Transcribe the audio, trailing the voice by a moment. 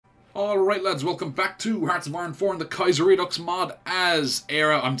Alright lads, welcome back to Hearts of Iron 4 in the kaiserredux mod as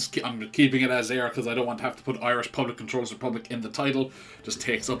Éire. I'm keeping it as Éire because I don't want to have to put Irish Public Controls Republic in the title. Just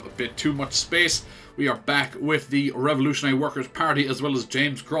takes up a bit too much space. We are back with the Revolutionary Workers' Party as well as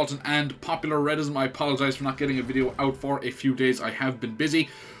James Gralton and Popular Redism. I apologise for not getting a video out for a few days. I have been busy.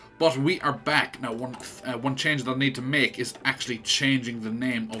 But we are back. Now, one change that I need to make is actually changing the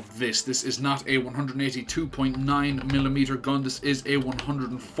name of this. This is not a 182.9mm gun. This is a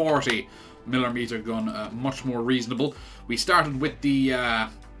 140mm gun. Much more reasonable. We started with the oh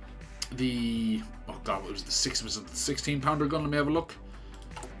god, it was the 16-pounder gun. Let me have a look.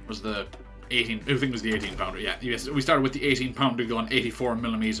 Was the 18? I think it was the 18-pounder. Yeah, yes. We started with the 18-pounder gun,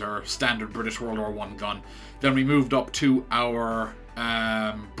 84mm standard British World War I gun. Then we moved up to our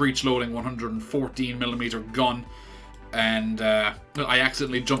breech loading 114mm gun, and I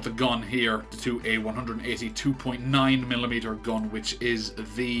accidentally jumped the gun here to a 182.9mm gun, which is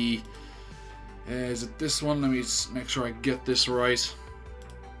the is it this one? Let me make sure I get this right.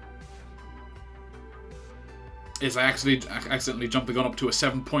 I accidentally jumped the gun up to a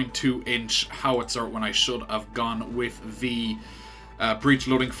 7.2-inch howitzer when I should have gone with the breech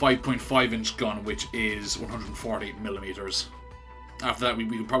loading 5.5-inch gun, which is 140mm. After that, we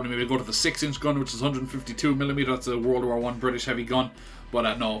could probably maybe go to the 6-inch gun, which is 152mm. That's a World War I British heavy gun.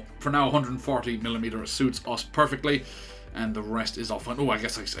 But no, for now, 140mm suits us perfectly. And the rest is all fine. Oh, I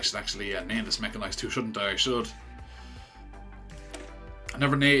guess I should actually name this mechanized too, shouldn't I? I should. I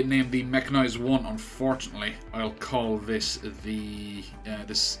never named the mechanized one, unfortunately. I'll call this the...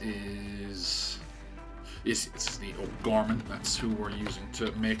 this is the O'Gorman. That's who we're using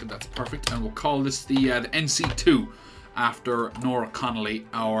to make it. That's perfect. And we'll call this the NC2. After Nora Connolly,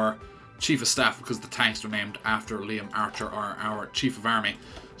 our Chief of Staff, because the tanks are named after Liam Archer, our Chief of Army.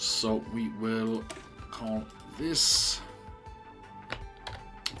 So we will call this...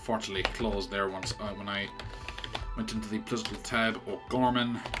 Unfortunately, closed there once when I went into the political tab.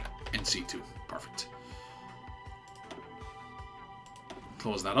 O'Gorman, NC2. Perfect.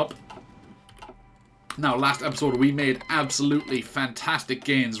 Close that up. Now, last episode we made absolutely fantastic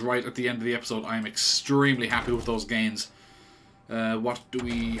gains right at the end of the episode. I am extremely happy with those gains. What do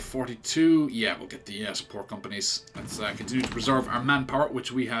we... 42? Yeah, we'll get the support companies. Let's continue to preserve our manpower,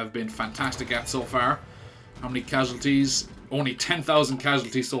 which we have been fantastic at so far. How many casualties? Only 10,000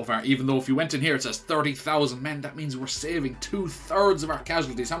 casualties so far, even though if you went in here it says 30,000 men. That means we're saving 2/3 of our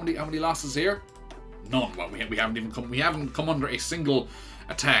casualties. How many losses here? None. Well, we haven't come under a single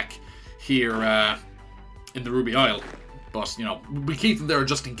attack here in the Ruby Isle, but you know, we keep them there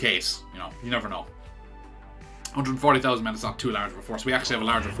just in case. You know, you never know. 140,000 men is not too large of a force. We actually have a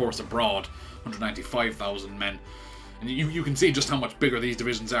larger force abroad, 195,000 men, and you can see just how much bigger these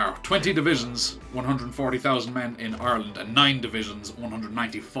divisions are. 20 divisions, 140,000 men in Ireland, and 9 divisions,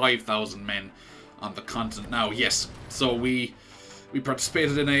 195,000 men on the continent. Now, yes, so we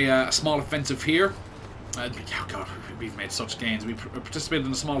participated in a small offensive here. Oh god, we've made such gains. We participated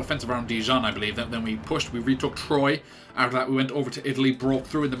in a small offensive around Dijon, I believe. Then we pushed, we retook Troy. After that, we went over to Italy, broke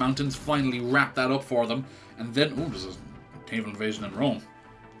through in the mountains, finally wrapped that up for them. And then, oh, there's a naval invasion in Rome.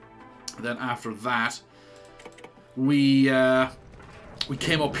 Then after that, we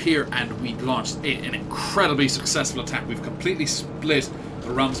came up here and we launched an incredibly successful attack. We've completely split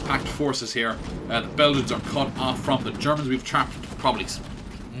the Realms Pact forces here. The Belgians are cut off from the Germans. We've trapped probably...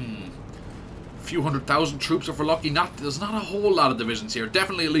 few 100,000 troops if we're lucky. There's not a whole lot of divisions here.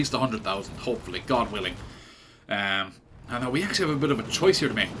 Definitely at least 100,000, hopefully, God willing. And now we actually have a bit of a choice here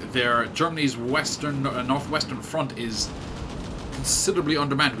to make. Germany's northwestern front is considerably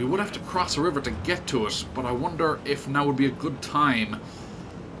undermanned. We would have to cross a river to get to it, but I wonder if now would be a good time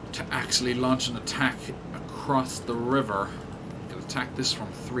to actually launch an attack across the river. We could attack this from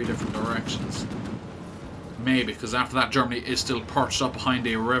 3 different directions. Maybe, because after that Germany is still perched up behind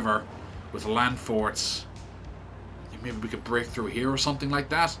a river with land forts. Maybe we could break through here or something like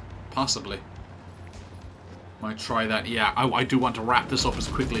that? Possibly. Might try that. Yeah, I do want to wrap this up as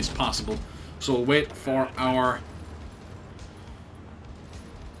quickly as possible. So we'll wait for our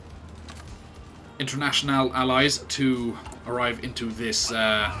Internationale allies to arrive into this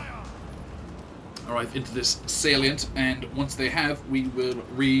salient, and once they have, we will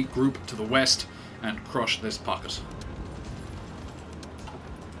regroup to the west and crush this pocket.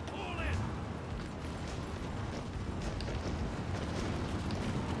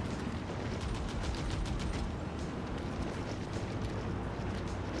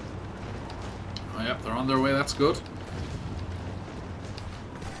 Yep, they're on their way, that's good.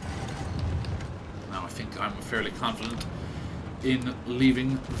 Now I think I'm fairly confident in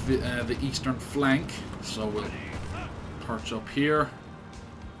leaving the eastern flank, so we'll perch up here.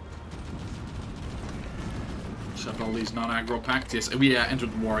 Except all these non-aggro pacts. Yes, we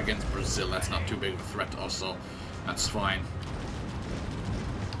entered the war against Brazil. That's not too big of a threat to us, so that's fine.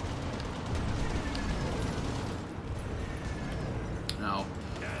 Now,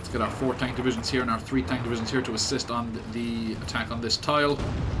 let's get our 4 tank divisions here and our 3 tank divisions here to assist on the attack on this tile.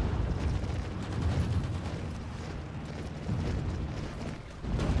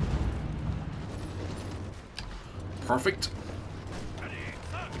 Perfect.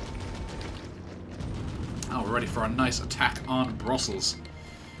 Now we're ready for a nice attack on Brussels.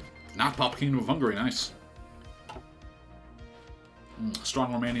 Not Pop Kingdom of Hungary, nice.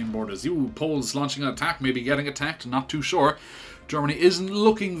 Strong Romanian borders. Poles launching an attack, maybe getting attacked, not too sure. Germany isn't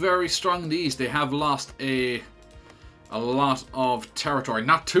looking very strong in the east. They have lost a lot of territory.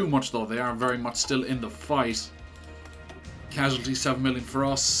 Not too much though, they are very much still in the fight. Casualties 7 million for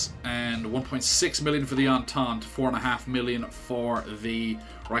us, and 1.6 million for the Entente, 4.5 million for the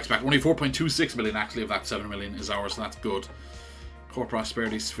Reichsbank. Only 4.26 million actually of that 7 million is ours, so that's good. Core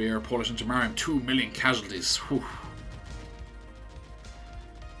Prosperity Sphere, Polish Intermarium, 2 million casualties. Whew.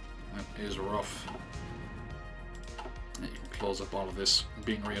 That is rough. You can close up all of this,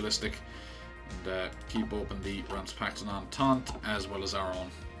 being realistic, and keep open the Reichsbank and Entente as well as our own.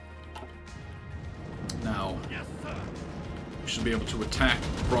 Now, we should be able to attack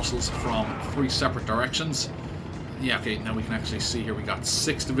Brussels from 3 separate directions. Yeah, okay, now we can actually see here we got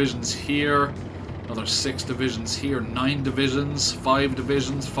 6 divisions here, another 6 divisions here, 9 divisions, 5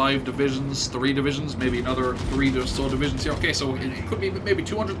 divisions, 5 divisions, 3 divisions, maybe another 3 or so divisions here. Okay, so it could be maybe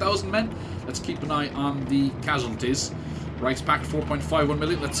 200,000 men. Let's keep an eye on the casualties. Reichspakt 4.51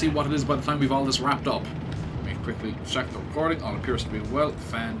 million. Let's see what it is by the time we've all this wrapped up. Let me quickly check the recording. All appears to be well.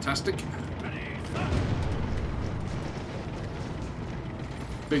 Fantastic.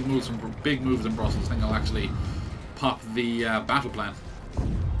 Big moves in Brussels. I think I'll actually pop the battle plan.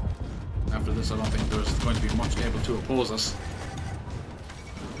 After this, I don't think there's going to be much able to oppose us.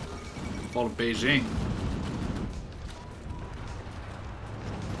 Fall of Beijing.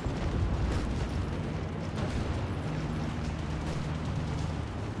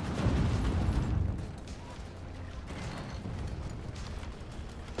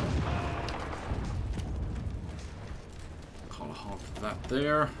 That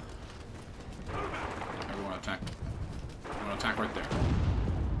there. Everyone attack. Everyone attack right there.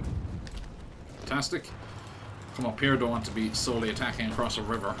 Fantastic. Come up here, don't want to be solely attacking across a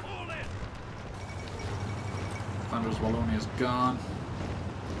river. Flanders Wallonia is gone.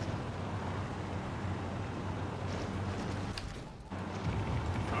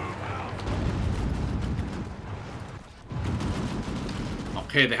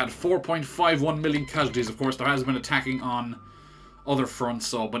 Okay, they had 4.51 million casualties. Of course, there has been attacking on other fronts,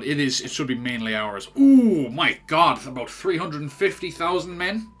 so but it should be mainly ours. Ooh, my God, about 350,000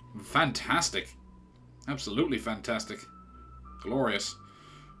 men. Fantastic, absolutely fantastic, glorious.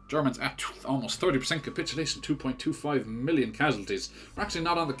 Germans at almost 30% capitulation, 2.25 million casualties. We're actually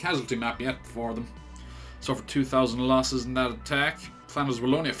not on the casualty map yet for them. Suffered 2,000 losses in that attack. Flanders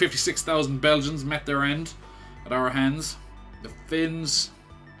Wallonia, 56,000 Belgians met their end at our hands. The Finns,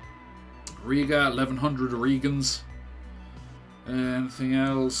 Riga, 1,100 Regans. Anything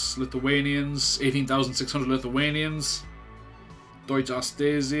else? Lithuanians, 18,600 Lithuanians. Deutsch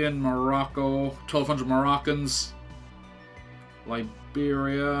Ostasian, Morocco, 1,200 Moroccans.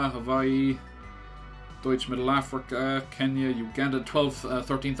 Liberia, Hawaii, Deutsch Middle Africa, Kenya, Uganda,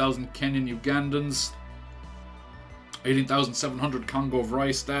 13,000 Kenyan Ugandans. 18,700 Congo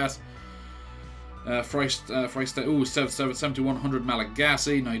Vrystaat. Freistaat, 7,100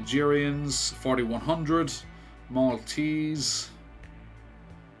 Malagasy, Nigerians, 4,100. Maltese,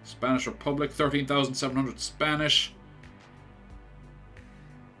 Spanish Republic, 13,700 Spanish.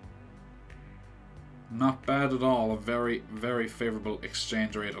 Not bad at all. A very, very favorable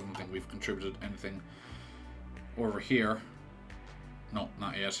exchange rate. I don't think we've contributed anything over here. No,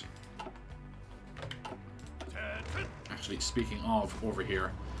 not yet. Actually, speaking of over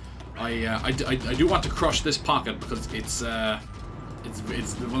here, I do want to crush this pocket because it's well,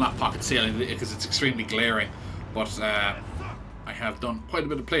 not pocket sailing because it's extremely glaring. But I have done quite a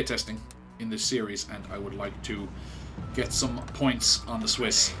bit of playtesting in this series, and I would like to get some points on the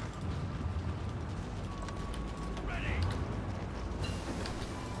Swiss.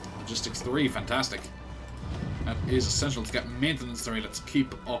 Logistics 3, fantastic. That is essential to get maintenance 3. Let's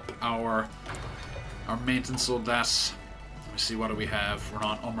keep up our maintenance so that... Let me see, what do we have? We're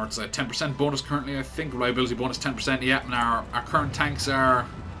on Armoured side. 10% bonus currently, I think. Reliability bonus 10%. Yeah, and our current tanks are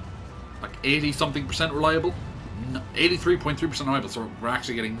like 80-something% reliable. 83.3% reliable, so we're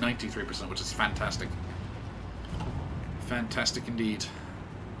actually getting 93%, which is fantastic. Fantastic indeed.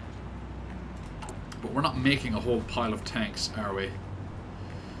 But we're not making a whole pile of tanks, are we?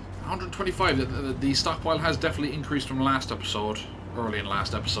 125. The stockpile has definitely increased from last episode. Early in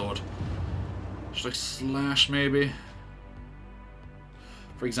last episode. Should I slash maybe?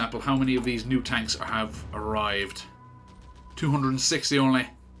 For example, how many of these new tanks have arrived? 260 only.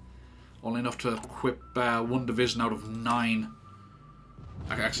 Only enough to equip 1 division out of 9.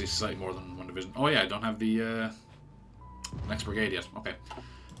 Actually, slightly more than 1 division. Oh yeah, I don't have the next brigade yet. Okay,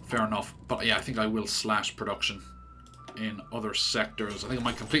 fair enough. But yeah, I think I will slash production in other sectors. I think I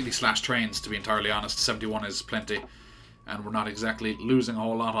might completely slash trains, to be entirely honest. 71 is plenty, and we're not exactly losing a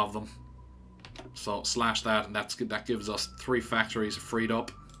whole lot of them. So slash that, and that gives us 3 factories freed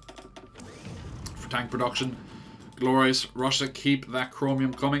up for tank production. Glorious. Russia, keep that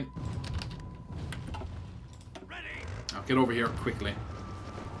chromium coming. Now get over here quickly.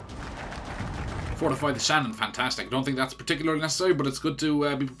 Fortify the Shannon, fantastic. Don't think that's particularly necessary, but it's good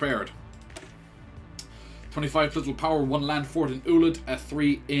to be prepared. 25 political power, 1 land fort in Ullid,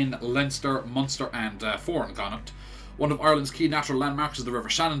 3 in Leinster, Munster, and 4 in Connacht. One of Ireland's key natural landmarks is the River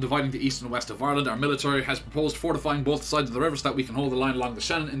Shannon, dividing the east and west of Ireland. Our military has proposed fortifying both sides of the river so that we can hold the line along the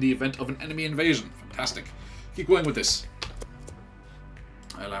Shannon in the event of an enemy invasion. Fantastic. Keep going with this.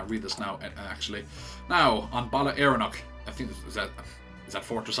 I'll read this now, actually. Now, on Bala Éire, I think, is that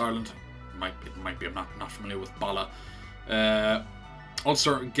Fortress Ireland? It might be, I'm not familiar with Bala.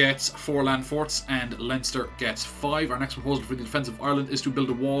 Ulster gets 4 land forts and Leinster gets 5. Our next proposal for the defence of Ireland is to build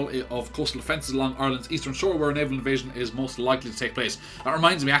a wall of coastal defences along Ireland's eastern shore where a naval invasion is most likely to take place. That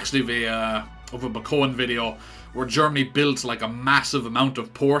reminds me actually of a Bacoan video where Germany built like a massive amount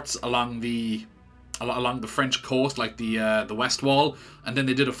of ports along the French coast, like the West Wall, and then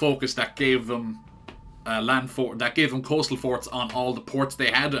they did a focus that gave them coastal forts on all the ports they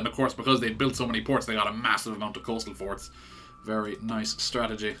had, and of course because they built so many ports they got a massive amount of coastal forts. Very nice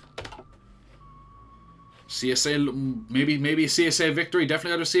strategy. CSA, maybe a CSA victory.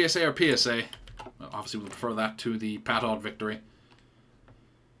 Definitely either CSA or PSA. Obviously, we'll prefer that to the Patod victory.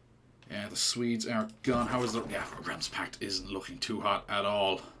 Yeah, the Swedes are gone. How is the... Yeah, Rems Pact isn't looking too hot at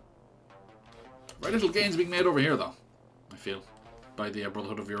all. Very little gains being made over here, though, I feel, by the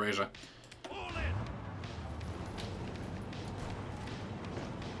Brotherhood of Eurasia.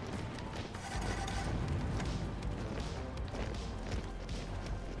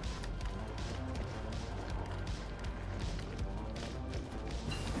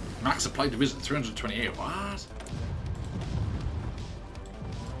 Max supply division 328. What?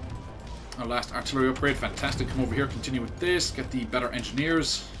 Our last artillery upgrade. Fantastic. Come over here. Continue with this. Get the better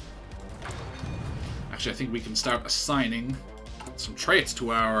engineers. Actually, I think we can start assigning some traits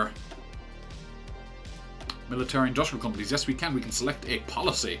to our military industrial companies. Yes, we can. We can select a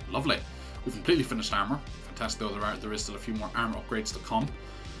policy. Lovely. We've completely finished armor. Fantastic, though. There is still a few more armor upgrades to come.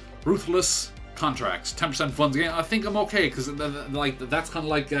 Ruthless contracts, 10% funds gain. I think I'm okay because that's kind of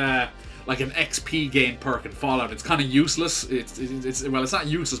like an XP gain perk in Fallout. It's kind of useless. It's not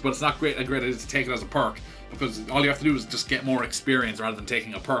useless, but it's not great idea to take it as a perk because all you have to do is just get more experience rather than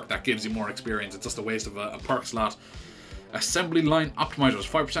taking a perk that gives you more experience. It's just a waste of a perk slot. Assembly line optimizers,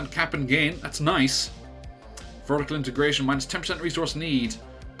 5% cap and gain. That's nice. Vertical integration minus 10% resource need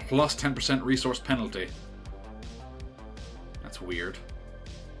plus 10% resource penalty. That's weird.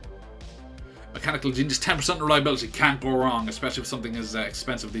 Mechanical genius, 10% reliability, can't go wrong, especially with something as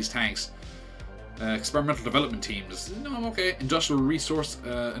expensive as these tanks. Experimental development teams, no, okay. Industrial resource,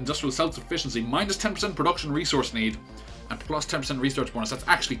 industrial self-sufficiency, minus 10% production resource need, and plus 10% research bonus. That's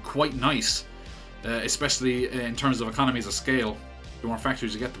actually quite nice, especially in terms of economies of scale. The more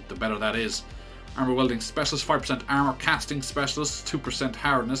factories you get, the better that is. Armor welding specialist, 5% armor casting specialist, 2%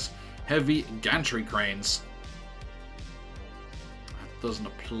 hardness, heavy gantry cranes. Doesn't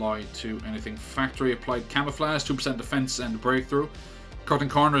apply to anything. Factory applied camouflage, 2% defense and breakthrough. Cutting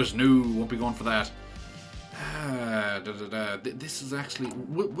corners, no, won't be going for that. This is actually,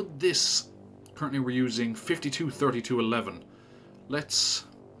 would this, currently we're using 52-32-11. Let's,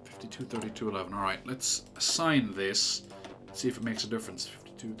 52-32-11, alright, let's assign this, see if it makes a difference.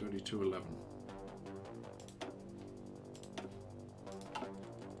 52-32-11.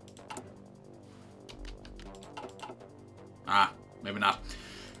 Maybe not.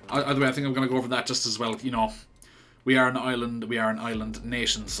 Either way, I think I'm going to go over that just as well. You know, we are an island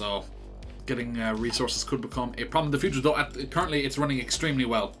nation, so getting resources could become a problem in the future. Though currently it's running extremely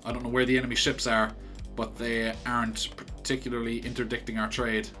well. I don't know where the enemy ships are, but they aren't particularly interdicting our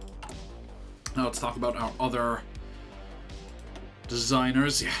trade. Now let's talk about our other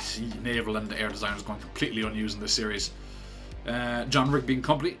designers. Yes, naval and air designers going completely unused in this series. John Rigby and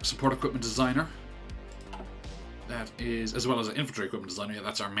Company, support equipment designer. That is, as well as an infantry equipment designer. Yeah,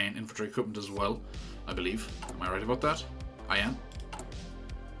 that's our main infantry equipment as well, I believe. Am I right about that? I am.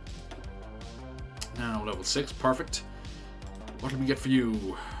 Now, level 6. Perfect. What did we get for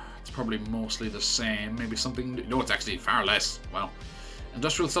you? It's probably mostly the same. Maybe something... No, it's actually far less. Wow.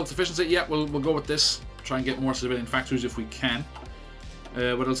 Industrial self-sufficiency. Yeah, we'll go with this. Try and get more civilian factories if we can.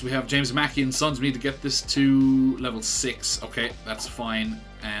 What else do we have? James Mackey and Sons. We need to get this to level 6. Okay, that's fine.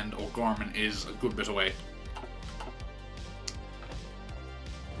 And O'Gorman is a good bit away.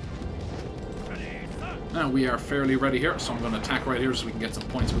 Now we are fairly ready here, so I'm going to attack right here so we can get some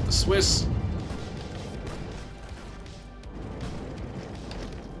points with the Swiss.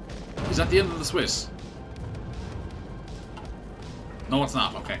 Is that the end of the Swiss? No, it's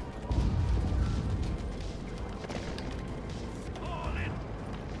not. Okay.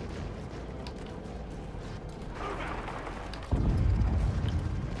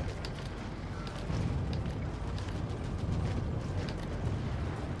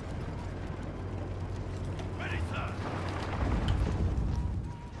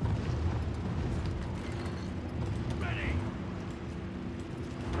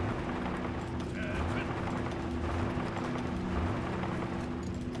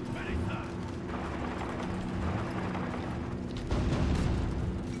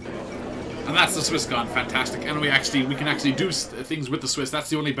 And that's the Swiss gone. Fantastic. And we can actually do things with the Swiss. That's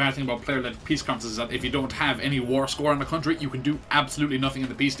the only bad thing about player-led peace conferences, is that if you don't have any war score on the country, you can do absolutely nothing in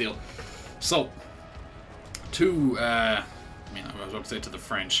the peace deal. So, to, I was about to say to the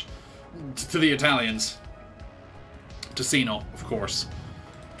French, to the Italians, to Sino, of course.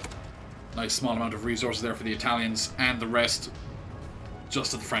 Nice small amount of resources there for the Italians, and the rest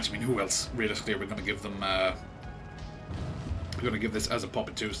just to the French. I mean, who else realistically are we going to give them? We're going to give this as a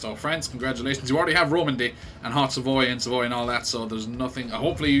puppet too. So, France, congratulations. You already have Romandy and Hot Savoy and Savoy and all that, so there's nothing.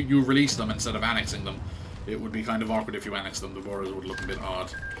 Hopefully, you release them instead of annexing them. It would be kind of awkward if you annex them. The borders would look a bit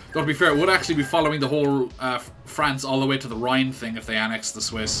odd. Though, to be fair, it would actually be following the whole France all the way to the Rhine thing if they annex the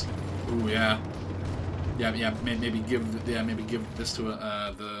Swiss. Ooh, yeah. Yeah, maybe give this to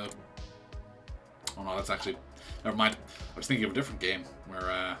the. Oh no, that's actually. Never mind. I was thinking of a different game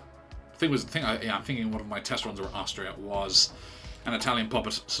where. I'm thinking one of my test runs where Austria was an Italian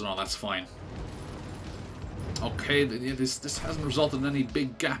puppet, so no, that's fine. Okay, this hasn't resulted in any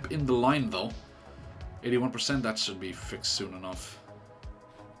big gap in the line though. 81%, that should be fixed soon enough.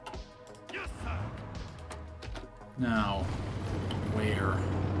 Yes, sir. Now, where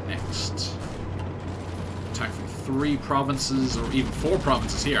next? Attack from 3 provinces, or even 4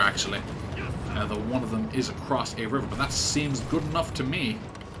 provinces here actually. Though one of them is across a river, but that seems good enough to me.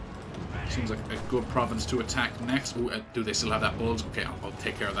 Seems like a good province to attack next. Ooh, do they still have that bulge? Okay, I'll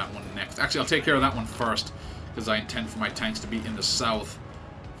take care of that one next. Actually, I'll take care of that one first, because I intend for my tanks to be in the south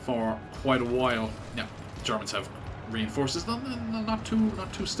for quite a while. Yeah, the Germans have reinforced. Not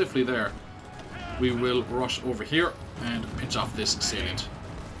too stiffly there. We will rush over here and pinch off this salient.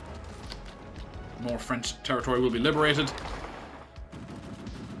 More French territory will be liberated.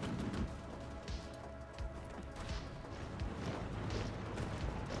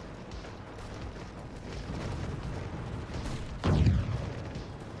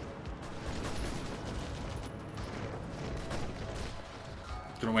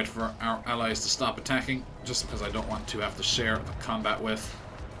 Gonna wait for our allies to stop attacking, just because I don't want to have to share a combat with.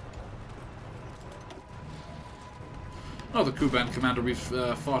 Oh, the Kuban commander, we've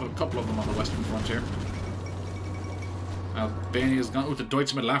fought a couple of them on the western frontier. Albania's gone with the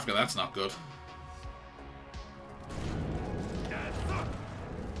Deutsche Mittelafrika, that's not good.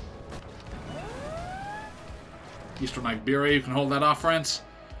 Eastern Iberia, you can hold that off, France.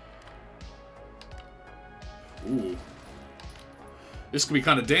 Ooh. This could be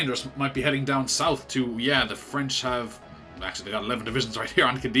kind of dangerous. Might be heading down south to, yeah, the French have... Actually, they got 11 divisions right here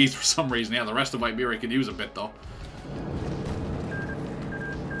on Cadiz for some reason. Yeah, the rest of Iberia could use a bit, though.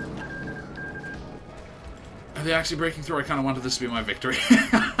 Are they actually breaking through? I kind of wanted this to be my victory.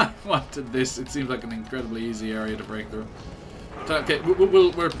 I wanted this. It seems like an incredibly easy area to break through. Okay,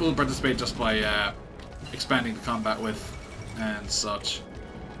 we'll participate just by expanding the combat with and such.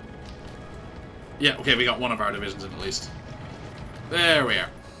 Yeah, okay, we got one of our divisions in at least. There we are.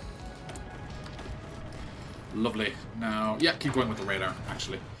 Lovely. Now, yeah, keep going with the radar,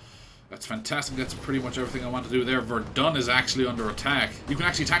 actually. That's fantastic. That's pretty much everything I want to do there. Verdun is actually under attack. You can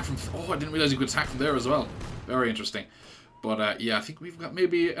actually attack from... Oh, I didn't realize you could attack from there as well. Very interesting. But, yeah, I think we've got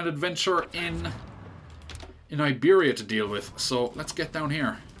maybe an adventure in Iberia to deal with. So, let's get down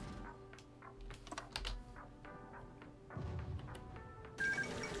here.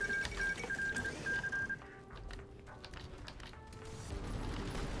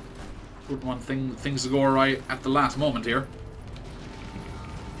 Wouldn't want things to go right at the last moment here.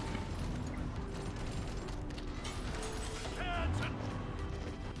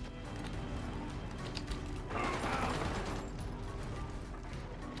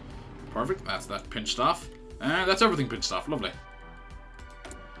 Perfect, that's that pinched off. And that's everything pinched off, lovely.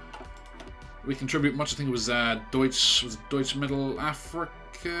 We contribute much, I think it was Deutsch Middle Africa?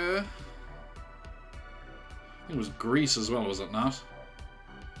 I think it was Greece as well, was it not?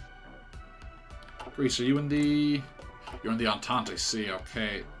 Greece, are you in the... You're in the Entente, I see,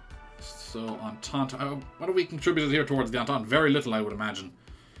 okay. So, Entente... what have we contributed here towards the Entente? Very little, I would imagine.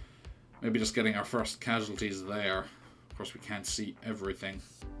 Maybe just getting our first casualties there. Of course, we can't see everything.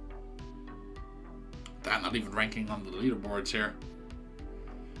 Damn, not even ranking on the leaderboards here.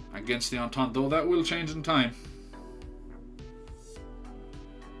 Against the Entente, though, that will change in time.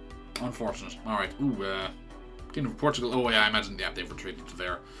 Unfortunate. Alright, ooh, Kingdom of Portugal. Oh, yeah, I imagine, yeah, they've retreated to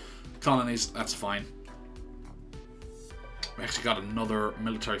their colonies. That's fine. We actually got another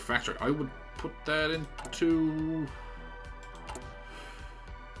military factory. I would put that into...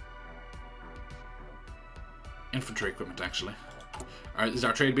 infantry equipment, actually. Alright, is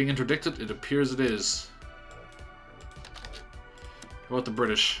our trade being interdicted? It appears it is. How about the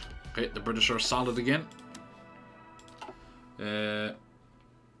British? Okay, the British are solid again.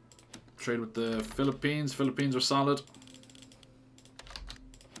 Trade with the Philippines. Philippines are solid.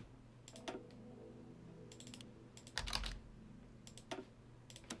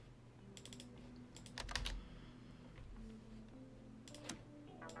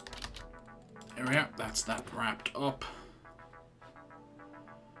 There we are. That's that wrapped up.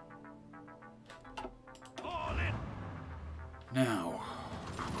 Now,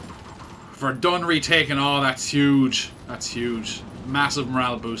 for done retaking, oh, that's huge. That's huge. Massive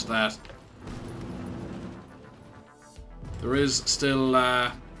morale boost, that. There is still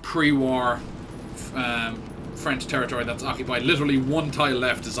pre-war French territory that's occupied. Literally one tile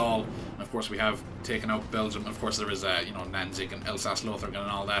left is all. And of course, we have taken out Belgium. Of course, there is, you know, Danzig and Alsace-Lotharingen and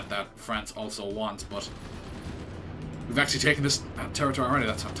all that that France also wants. But we've actually taken this territory already.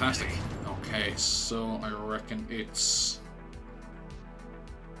 That's fantastic. Okay, so I reckon it's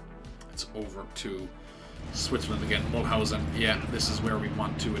over to Switzerland again. Mulhausen. Yeah, this is where we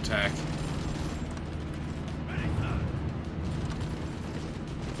want to attack.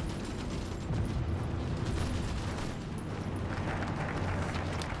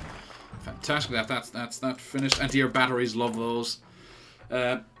 Fantastic. That's that finished. Anti-air batteries, love those.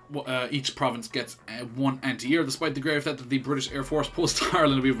 Each province gets one anti-air, despite the grave threat that the British Air Force posed to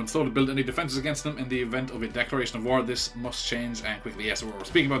Ireland. We've been slow to build any defences against them in the event of a declaration of war. This must change, and quickly. Yes, we're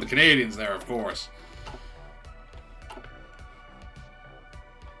speaking about the Canadians there, of course.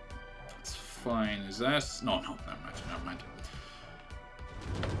 That's fine. Is that... No, never mind.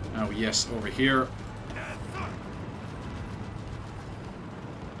 Now, yes, over here.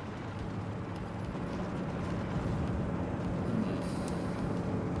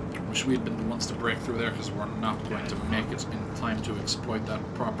 Wish we had been the ones to break through there, because we're not going to make it in time to exploit that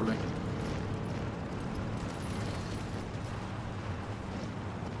properly.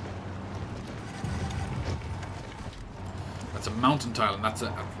 That's a mountain tile, and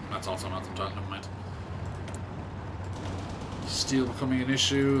that's also a mountain tile. Never mind. Steel becoming an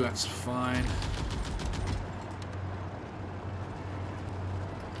issue. That's fine.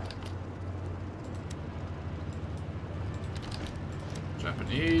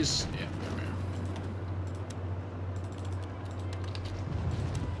 Japanese, yeah, there we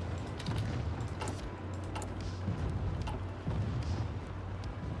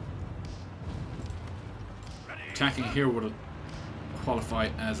are. Attacking here would qualify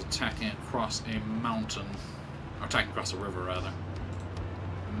as attacking across a mountain, or attacking across a river rather.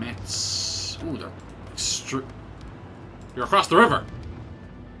 Metz, ooh, they're you're across the river.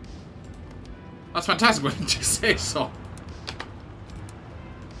 That's fantastic. Why didn't you say so?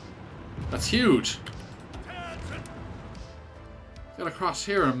 That's huge. Get across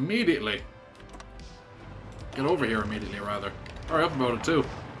here immediately. Get over here immediately, rather. Hurry up about it, too.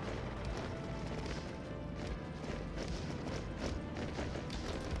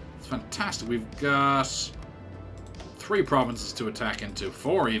 It's fantastic. We've got 3 provinces to attack into.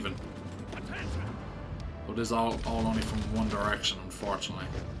 4, even. But it is all only from one direction, unfortunately.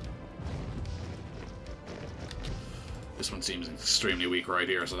 This one seems extremely weak right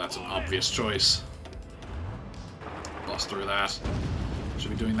here, so that's an obvious choice. Bust through that. Should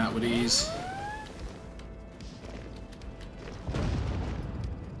be doing that with ease.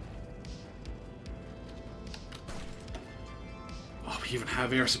 Oh, we even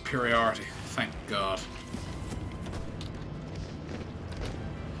have air superiority. Thank God.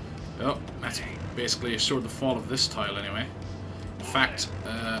 Oh, that's basically assured the fall of this tile anyway. In fact,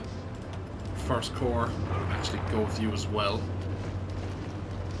 first core will actually go with you as well.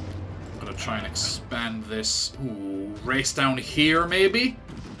 I'm gonna try and expand this. Ooh, race down here maybe?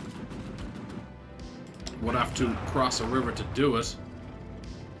 Would have to cross a river to do it.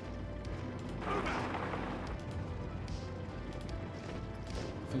 I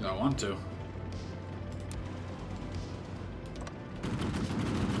think I want to.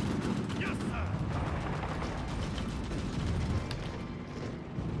 Yes, sir.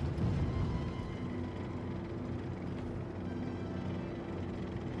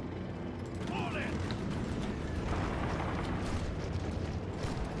 Fall in.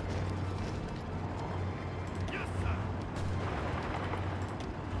 Yes, sir.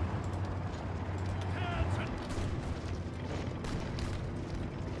 Attention.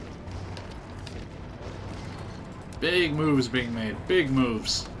 Big moves being made. Big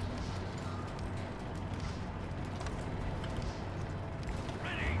moves.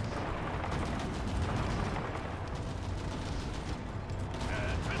 Ready.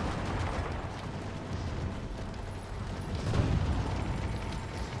 Attention.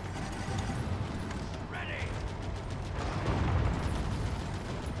 Ready.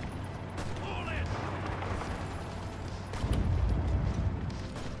 Fall in.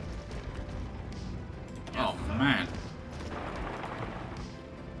 Oh man.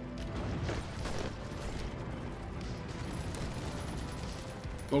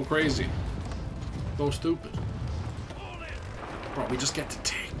 Go crazy. Go stupid. Fall in. Bro, we just get to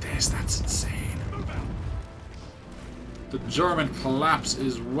take this. That's insane. Move out. The German collapse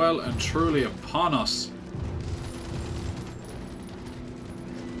is well and truly upon us.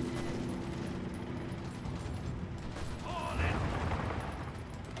 Fall in.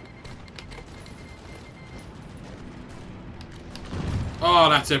 Oh,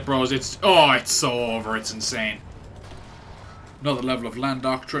 that's it, bros. It's so over. It's insane. Another level of land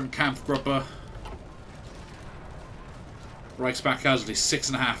doctrine, Kampfgruppe. Reichsback casualties,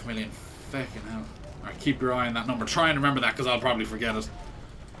 6.5 million. Fucking hell. Alright, keep your eye on that number. Try and remember that, because I'll probably forget it.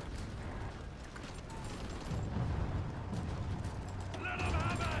 Let 'em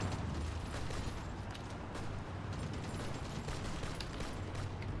have it.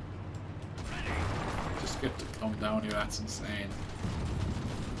 Ready. Just get to come down here. That's insane.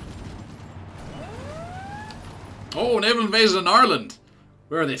 Oh, naval invasion in Ireland.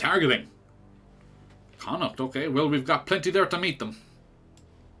 Where are they targeting? Connacht, okay. Well, we've got plenty there to meet them.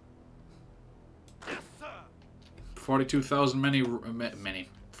 Yes, sir. 42,000 many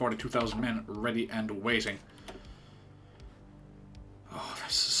 42,000 men ready and waiting. Oh,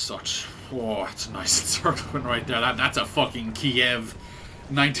 this is such... Oh, it's a nice encirclement right there. That's a fucking Kiev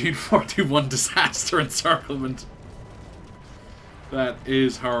 1941 disaster encirclement. That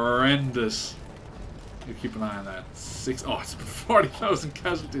is horrendous. You keep an eye on that. Oh, it's been 40,000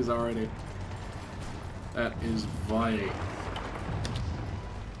 casualties already. That is vile.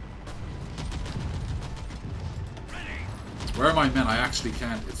 Where are my men? I actually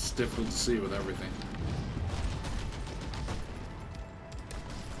can't. It's difficult to see with everything.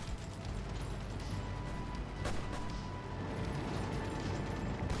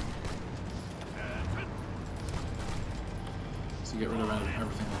 So get rid of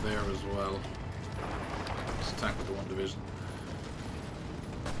everything there as well. Just attack with the one division.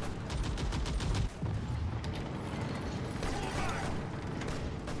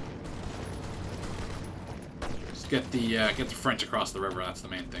 Get the French across the river. That's the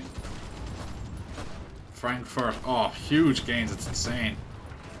main thing. Frankfurt. Oh, huge gains. It's insane.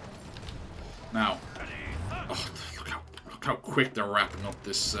 Now, oh, look how quick they're wrapping up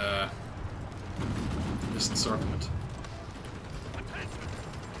this this encirclement.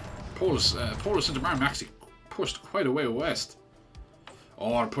 Polish Intermarine actually pushed quite a way west.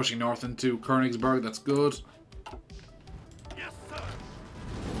 Oh, they're pushing north into Königsberg. That's good. Yes, sir.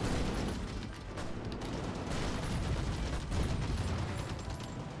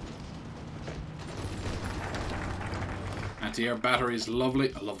 Anti-air batteries,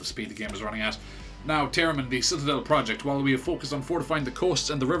 lovely. I love the speed the game is running at. Now, Tearman, the Citadel project. While we have focused on fortifying the coasts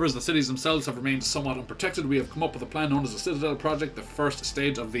and the rivers, the cities themselves have remained somewhat unprotected. We have come up with a plan known as the Citadel project. The first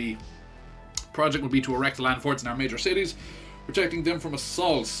stage of the project would be to erect land forts in our major cities, protecting them from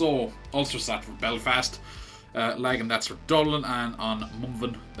assault. So, Ulstersat for Belfast, Lagan, that's for Dublin, and on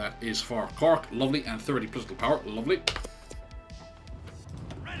Mumvan, that is for Cork. Lovely. And 30 political power. Lovely.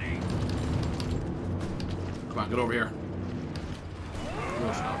 Ready. Come on, get over here.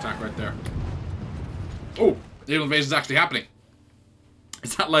 Now attack right there. Oh, the naval invasion is actually happening.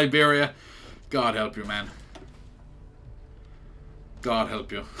 Is that Liberia? God help you, man. God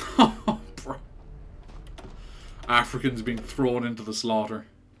help you. Africans being thrown into the slaughter.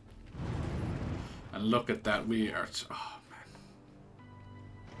 And look at that, we are... Oh,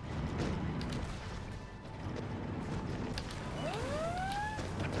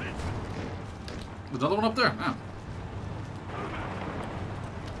 man. Another one up there? Ah.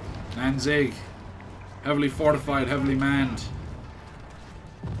 Nanzig. Heavily fortified, heavily manned.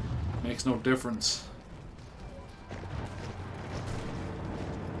 Makes no difference.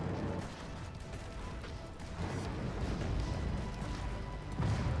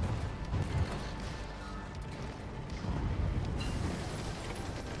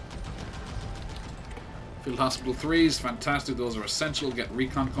 Field Hospital 3s, fantastic. Those are essential. Get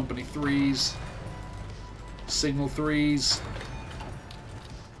Recon Company 3s. Signal 3s.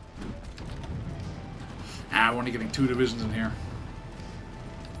 Ah, we're only getting 2 divisions in here.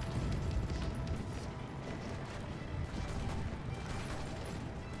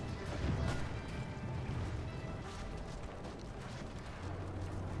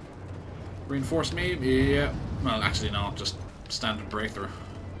 Reinforce me? Yeah. Well, actually, no. Just standard breakthrough.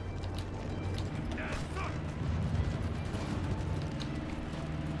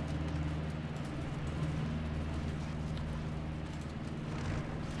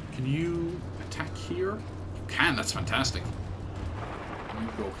 Can you attack here? You can, that's fantastic. You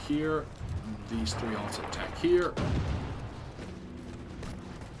go here, and these 3 also attack here.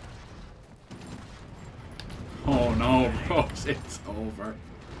 Oh no, bro, it's over.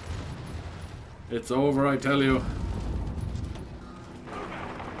 It's over, I tell you.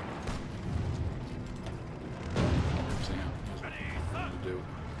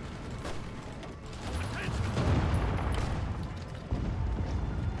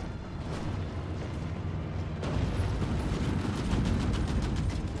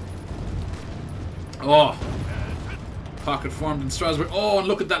 Oh, pocket formed in Strasbourg. Oh, and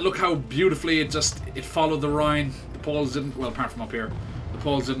look at that! Look how beautifully it followed the Rhine. The Poles didn't. Well, apart from up here, the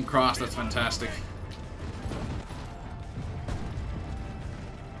Poles didn't cross. That's fantastic.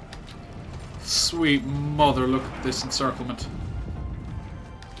 Sweet mother! Look at this encirclement.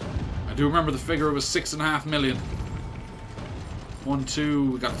 I do remember the figure. It was 6.5 million. 1,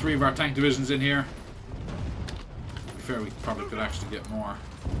 2. We got 3 of our tank divisions in here. To be fair, we probably could actually get more.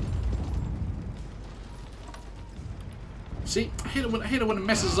 See, I hate it when it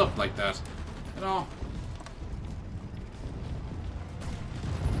messes up like that. You know.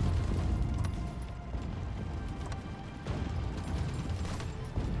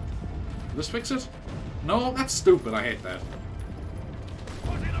 Will this fix it? No, that's stupid. I hate that.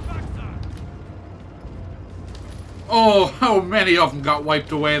 Oh, how many of them got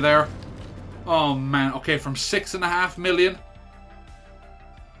wiped away there? Oh man. Okay, from 6.5 million.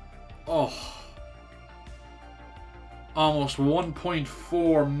 Oh. Almost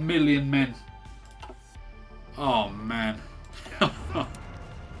 1.4 million men. Oh man.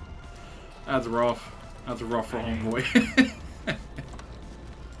 That's rough. That's rough for homeboy.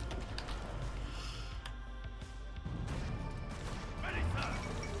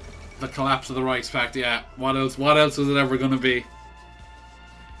 The collapse of the Reichspakt, yeah. What else is it ever going to be?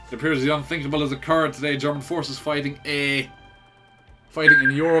 It appears the unthinkable has occurred today. German forces fighting in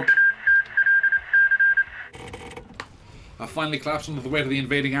Europe. Finally collapsed under the weight of the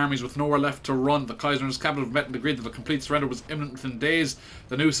invading armies with nowhere left to run. The Kaiser and his cabinet have met and agreed that a complete surrender was imminent within days.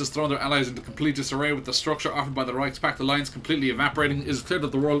 The news has thrown their allies into complete disarray, with the structure offered by the Reichspakt alliance completely evaporating. It is clear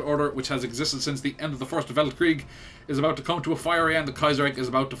that the world order, which has existed since the end of the First Weltkrieg, is about to come to a fiery end. The Kaiserreich is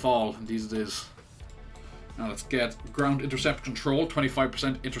about to fall. Indeed it is. Now let's get ground intercept control.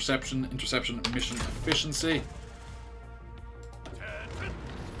 25% interception mission efficiency.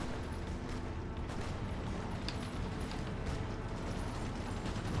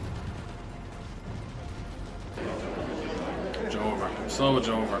 So it's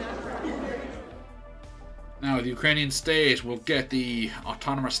over. Now the Ukrainian state will get the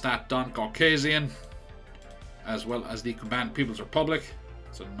autonomous stat Don Caucasian, as well as the Kuban People's Republic.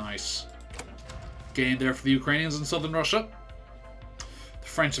 It's a nice gain there for the Ukrainians in southern Russia. The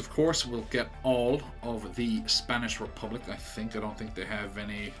French, of course, will get all of the Spanish Republic. I don't think they have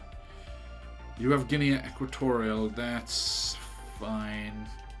any. You have Guinea Equatorial. That's fine.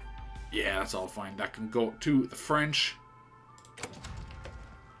 Yeah, that's all fine. That can go to the French.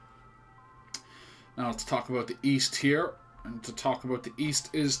 Now let's talk about the East here. And to talk about the East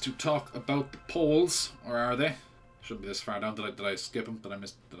is to talk about the Poles. Or are they? Shouldn't be this far down. Did I skip them? Did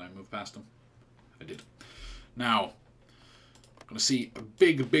I move past them? I did. Now, I'm going to see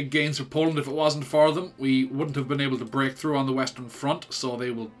big gains for Poland. If it wasn't for them, we wouldn't have been able to break through on the Western Front. So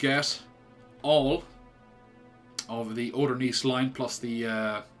they will get all of the Oder-Neisse line plus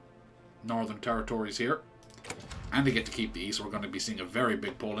the Northern territories here. and they get to keep the east. So we're going to be seeing a very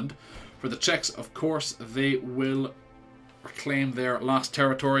big Poland. For the Czechs, of course, they will reclaim their lost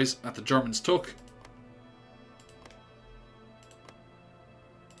territories that the Germans took.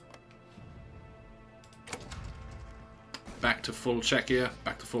 Back to full Czechia,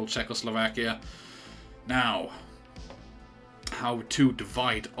 back to full Czechoslovakia. Now, how to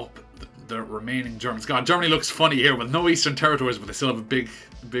divide up the remaining Germans. God, Germany looks funny here with no eastern territories, but they still have a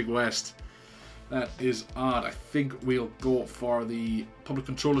big west. That is odd. I think we'll go for the Public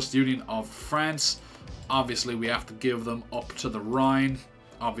Controlist Union of France. Obviously, we have to give them up to the Rhine.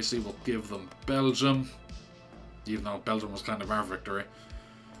 Obviously, we'll give them Belgium, even though Belgium was kind of our victory.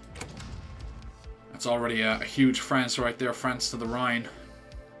 It's already a huge France right there, France to the Rhine.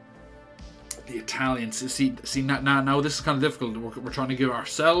 The Italians, see now this is kind of difficult. We're trying to give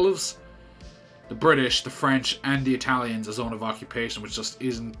ourselves, the British, the French, and the Italians a zone of occupation, which just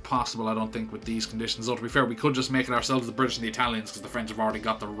isn't possible, I don't think, with these conditions. Though, to be fair, we could just make it ourselves, the British and the Italians, because the French have already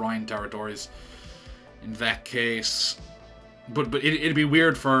got the Rhine territories in that case. But it'd be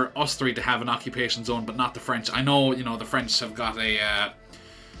weird for us three to have an occupation zone, but not the French. I know, you know, the French have got a...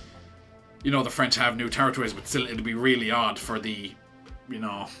 you know, the French have new territories, but still it'd be really odd for the, you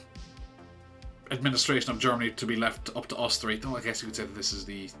know, administration of Germany to be left up to us three. Though I guess you could say that this is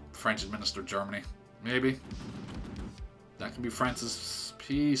the French administered Germany. Maybe. That can be France's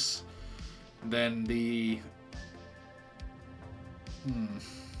piece. And then the...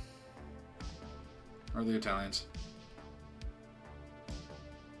 Or the Italians.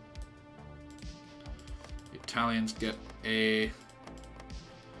 The Italians get a...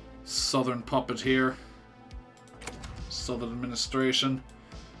 southern puppet here. Southern administration.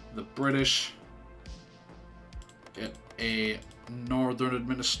 The British get a northern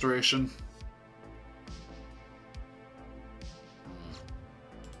administration.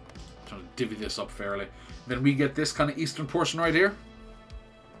 Trying to divvy this up fairly. Then we get this kind of eastern portion right here.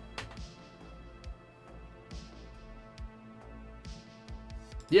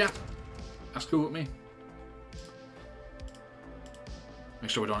 Yeah, that's cool with me.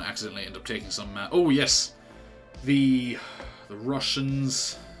 Make sure we don't accidentally end up taking some... oh, yes. The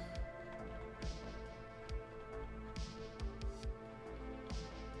Russians...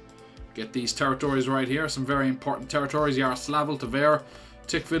 get these territories right here. Some very important territories. Yaroslavl, Tver,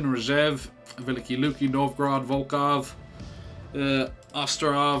 Tikhvin, Rzhev, Veliki Luki, Novgorod, Volkov,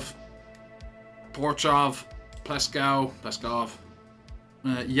 Ostrov, Porchov, Pleskov,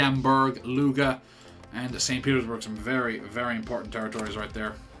 Yamburg, Luga, and St. Petersburg. Some very, very important territories right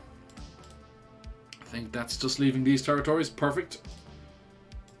there. I think that's just leaving these territories. Perfect.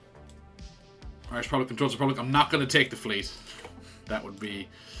 Irish Republic controls the Republic. I'm not going to take the fleet. That would be...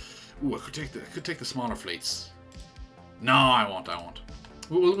 Ooh, I could take the smaller fleets. No, I won't.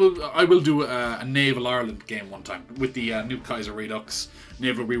 I will do a Naval Ireland game one time with the new kaiserredux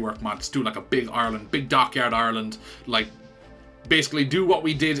naval rework mod. Just do like a big Ireland, big dockyard Ireland, like basically do what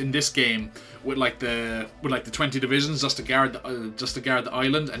we did in this game with like the 20 divisions just to guard the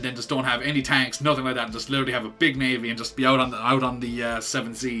island, and then just don't have any tanks, nothing like that, and just literally have a big navy and just be out on the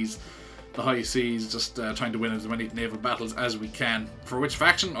seven seas. The high seas, just trying to win as many naval battles as we can. For which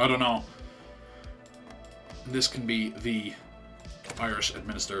faction? I don't know. This can be the Irish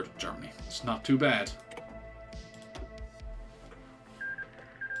administered Germany. It's not too bad.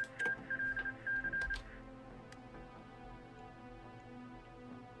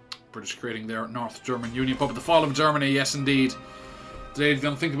 British creating their North German Union puppet. The fall of Germany, yes indeed. Today the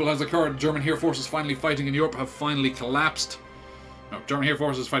unthinkable has occurred. German air forces finally fighting in Europe have finally collapsed. No, German air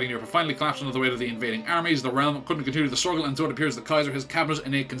forces fighting in Europe have finally collapsed under the weight of the invading armies. The realm couldn't continue the struggle, and so it appears the Kaiser, his cabinet,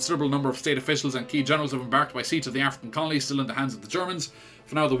 and a considerable number of state officials and key generals have embarked by sea to the African colonies, still in the hands of the Germans.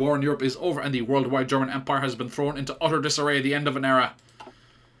 For now, the war in Europe is over, and the worldwide German Empire has been thrown into utter disarray, the end of an era.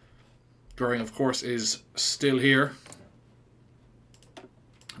 Goering, of course, is still here.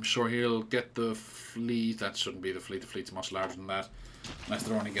 I'm sure he'll get the fleet. That shouldn't be the fleet. The fleet's much larger than that, unless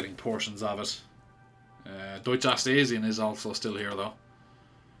they're only getting portions of it. Deutsch-Ostasien is also still here, though.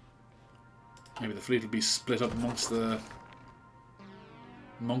 Maybe the fleet will be split up amongst them,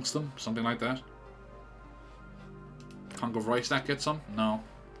 something like that. Congo of Reichstag get some? No.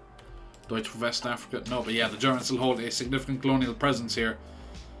 Deutsch West Africa? No, but yeah, the Germans still hold a significant colonial presence here.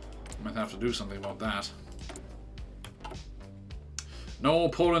 Might have to do something about that. No,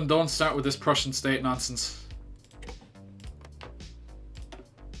 Poland, don't start with this Prussian state nonsense.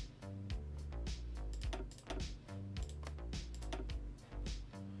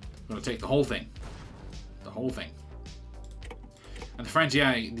 I'm going to take the whole thing. The whole thing. And the French,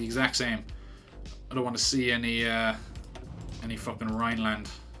 yeah, the exact same. I don't want to see any fucking Rhineland.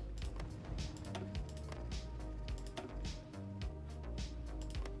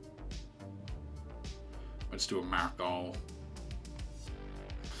 Let's do a mark all.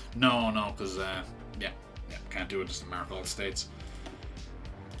 No, because yeah, can't do it. Just a mark all states.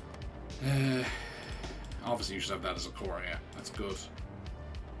 Obviously, you should have that as a core. Yeah, that's good.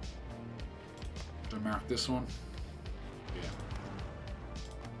 Do I mark this one? Yeah.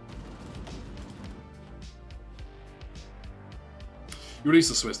 You release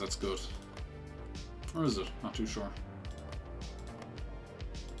the Swiss. That's good. Or is it? Not too sure.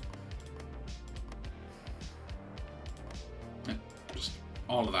 Yeah, just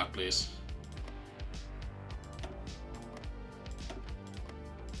all of that, please.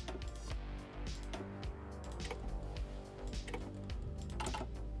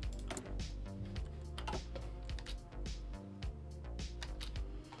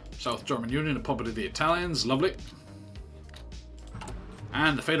 South German Union, a puppet of the Italians. Lovely.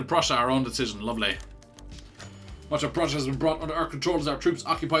 And the fate of Prussia, our own decision. Lovely. Much of Prussia has been brought under our control as our troops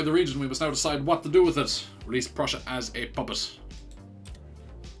occupy the region. We must now decide what to do with it. Release Prussia as a puppet.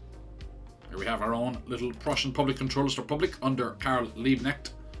 Here we have our own little Prussian Public Controllers Republic under Karl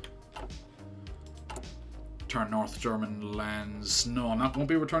Liebknecht. Turn North German lands. No, I'm not going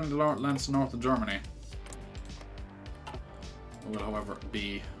to be returning the lands to north of Germany. We will, however,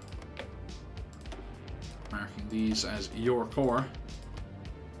 be marking these as your core.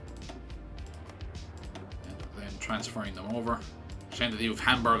 Transferring them over. Shame that you have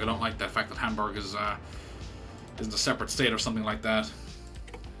Hamburg. I don't like the fact that Hamburg is isn't a separate state or something like that.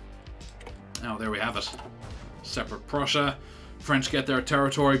 Now there we have it. Separate Prussia. French get their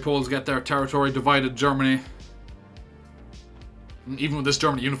territory. Poles get their territory. Divided Germany. And even when this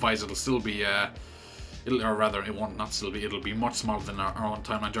Germany unifies, it'll still be or rather, it won't not still be. It'll be much smaller than our own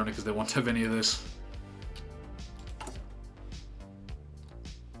timeline journey because they won't have any of this.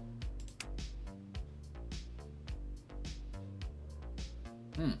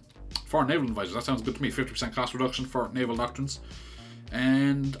 Foreign naval advisors, that sounds good to me. 50% cost reduction for naval doctrines.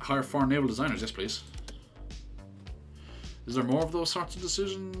 And hire foreign naval designers, yes please. Is there more of those sorts of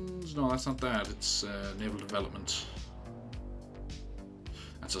decisions? No, that's not that. It's naval development.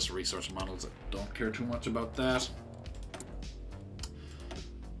 That's just resource models. I don't care too much about that.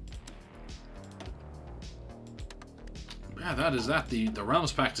 Yeah, that is that. The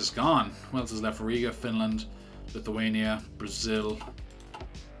Realms Pact is gone. What else is left? Riga, Finland, Lithuania, Brazil.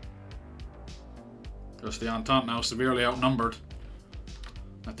 Just the Entente now severely outnumbered.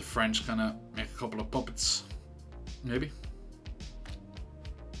 Let the French kind of make a couple of puppets. Maybe.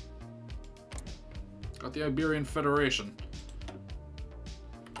 Got the Iberian Federation.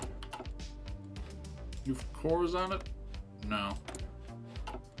 You've cores on it? No.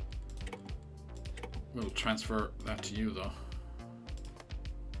 We'll transfer that to you though.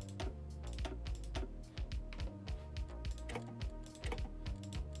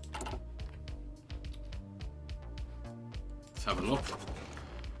 Have a look.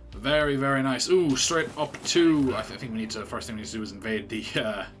 Very, very nice. Ooh, straight up to. I think we need to. First thing we need to do is invade the.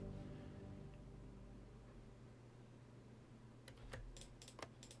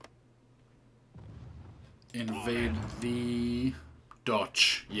 Invade the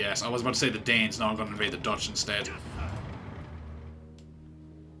Dutch. Yes, I was about to say the Danes. Now I'm going to invade the Dutch instead.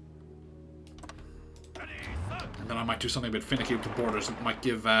 And then I might do something a bit finicky with the borders. It might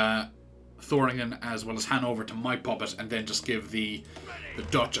give. Thoringen as well as Hanover to my puppet, and then just give the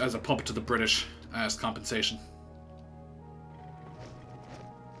Dutch as a puppet to the British as compensation.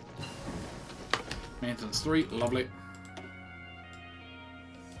 Maintenance 3, lovely.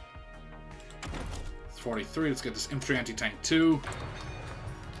 It's 43, let's get this infantry anti-tank 2.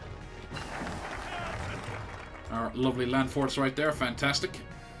 Our lovely land forts right there, fantastic.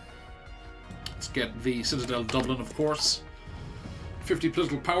 Let's get the Citadel Dublin, of course. 50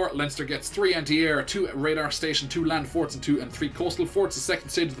 political power. Leinster gets 3 anti-air, 2 radar station, 2 land forts, and 2 and 3 coastal forts. The second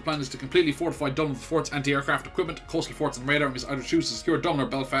stage of the plan is to completely fortify Dublin with forts, anti-aircraft equipment, coastal forts, and radar. We must either choose to secure Dublin or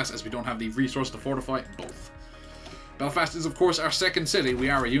Belfast, as we don't have the resource to fortify both. Belfast is, of course, our second city.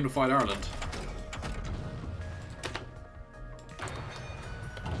 We are a unified Ireland.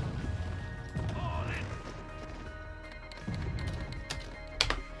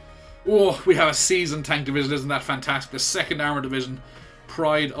 Oh, we have a seasoned tank division, isn't that fantastic? The 2nd Armoured Division,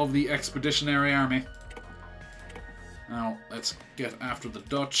 pride of the Expeditionary Army. Now, let's get after the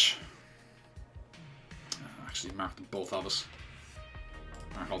Dutch. Actually, mark them both of us.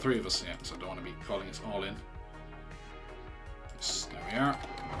 Mark all 3 of us, yeah, so I don't want to be calling us all in. Yes, there we are.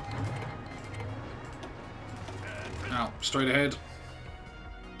 Now, straight ahead.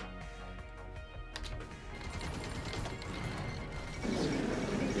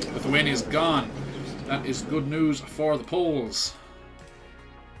 Lithuania is gone. That is good news for the Poles.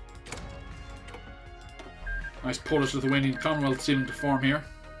 Nice Polish-Lithuanian Commonwealth seeming to form here.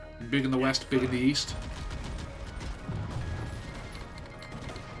 Big in the west, big in the east.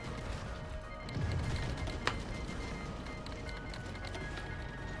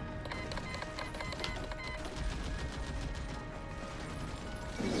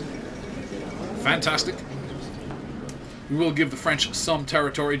 Fantastic. We will give the French some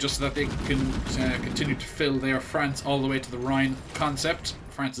territory just so that they can continue to fill their France all the way to the Rhine concept.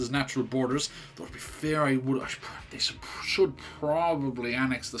 France's natural borders. Though to be fair, they should probably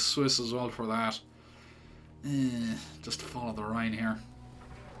annex the Swiss as well for that. Just to follow the Rhine here.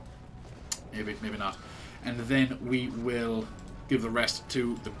 Maybe not. And then we will give the rest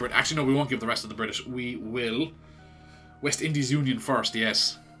to the British. Actually, no, we won't give the rest to the British. We will West Indies Union first.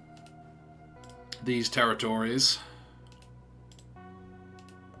 Yes. These territories.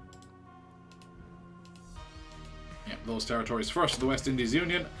 Yeah, those territories first to the West Indies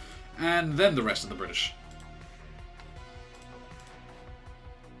Union, and then the rest of the British.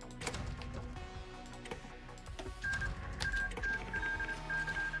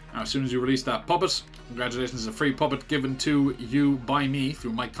 Now, as soon as you release that puppet, congratulations, a free puppet given to you by me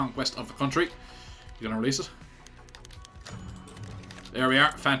through my conquest of the country. You're going to release it. There we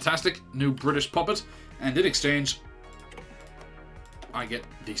are. Fantastic. New British puppet. And in exchange, I get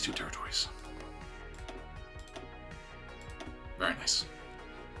these two territories. Very nice.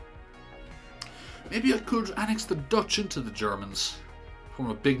 Maybe I could annex the Dutch into the Germans. Form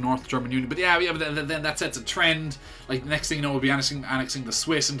a big North German Union. But yeah, but then that sets a trend. Like, next thing you know, we'll be annexing the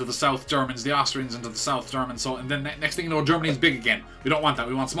Swiss into the South Germans, the Austrians into the South Germans. So, and then next thing you know, Germany's big again. We don't want that.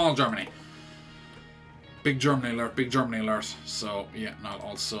 We want small Germany. Big Germany alert, big Germany alert. So, yeah, now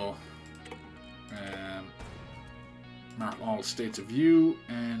also mark all states of view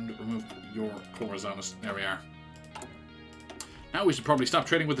and remove your cores on us. There we are. Now we should probably stop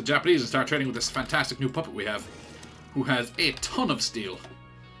trading with the Japanese and start trading with this fantastic new puppet we have, who has a ton of steel.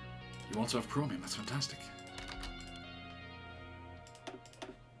 You also have chromium, that's fantastic.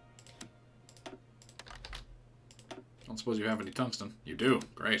 Don't suppose you have any tungsten. You do,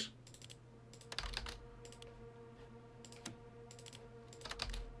 great.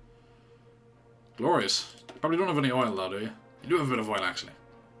 Glorious. Probably don't have any oil though, do you? You do have a bit of oil, actually.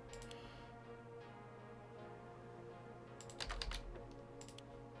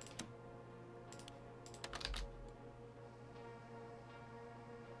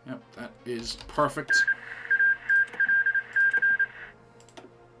 Yep, that is perfect.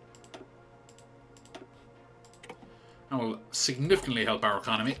 That will significantly help our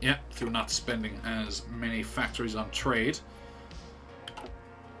economy, yeah, through not spending as many factories on trade.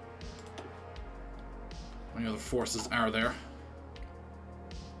 How many other forces are there?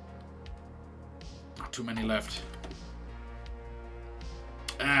 Not too many left.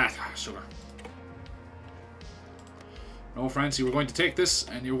 Sugar. No, France, you were going to take this,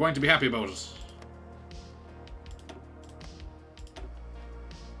 and you were going to be happy about it.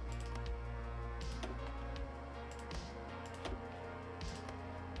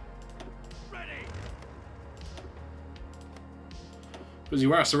 Because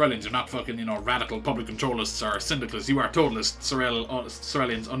you are Sorelians, you're not fucking, you know, radical public controlists or syndicalists. You are totalist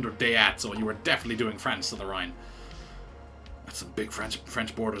Sorelians under Déat, so you were definitely doing France to the Rhine. That's some big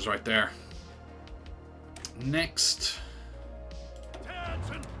French borders right there. Next, I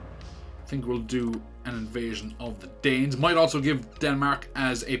think we'll do an invasion of the Danes. Might also give Denmark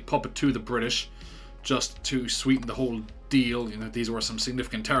as a puppet to the British, just to sweeten the whole deal. You know, these were some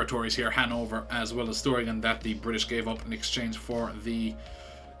significant territories here, Hanover as well as Thuringen, that the British gave up in exchange for the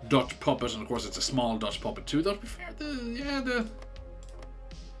Dutch puppet, and of course it's a small Dutch puppet too. Though to be fair,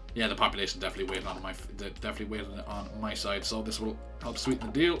 the population definitely weighted on my side, so this will help sweeten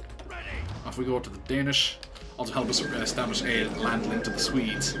the deal. Off we go to the Danish. Also help us establish a land link to the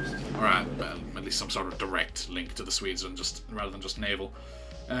Swedes, or well, at least some sort of direct link to the Swedes, and rather than just naval.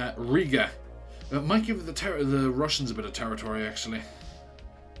 Riga. It might give the Russians a bit of territory, actually.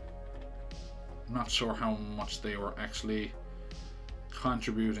 I'm not sure how much they were actually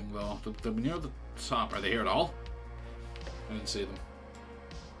contributing, though. They're near the top. Are they here at all? I didn't see them.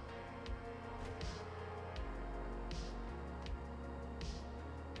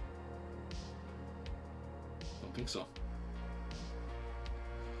 Don't think so.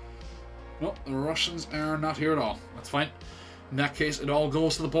 No, the Russians are not here at all. That's fine. In that case, it all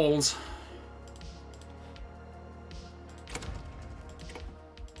goes to the Poles.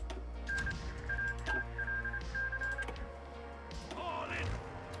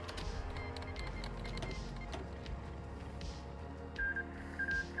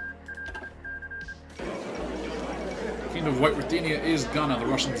 Kingdom of White Ruthenia is gone. The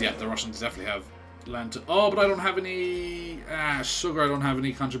Russians, yeah, the Russians definitely have land to... Oh, but I don't have any... Ah, sugar, I don't have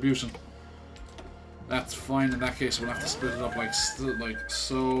any contribution. That's fine in that case. We'll have to split it up like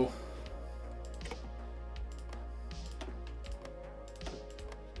so.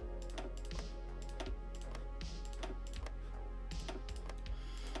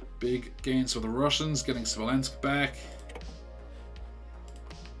 Big gains for the Russians, getting Smolensk back.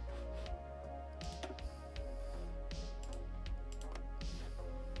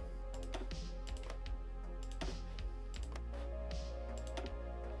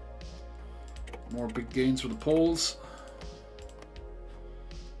 More big gains for the Poles.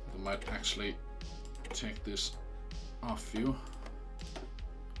 I might actually take this off you.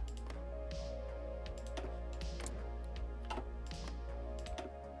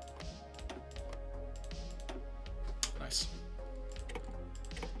 Nice.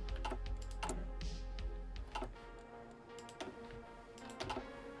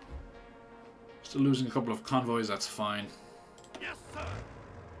 Still losing a couple of convoys, that's fine. Yes, sir.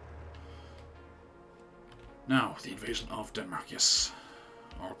 Now, the invasion of Denmark, yes.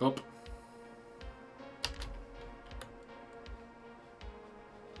 Arc up.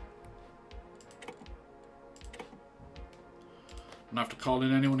 Don't have to call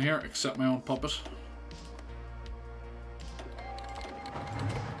in anyone here except my own puppet.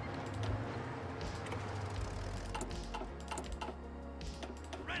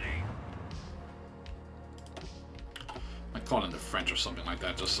 Ready. I call in the French or something like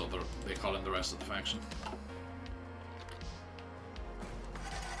that, just so they call in the rest of the faction.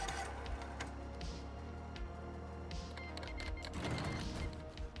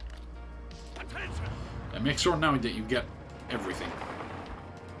 Attention. And make sure now that you get everything.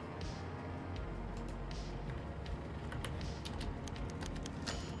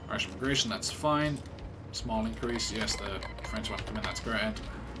 Irish immigration, that's fine. Small increase, yes, the French want to come in, that's great.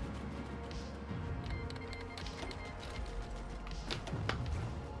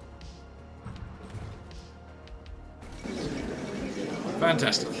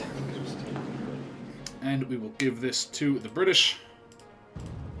 Fantastic. And we will give this to the British.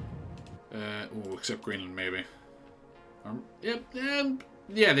 Oh, except Greenland, maybe. Yep,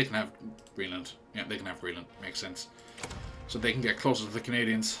 yeah, they can have Greenland. Yeah, they can have Greenland. Makes sense. So they can get closer to the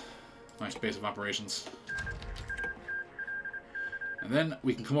Canadians. Nice base of operations. And then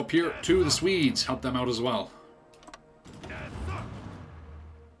we can come up here to the Swedes, help them out as well. Yes, sir.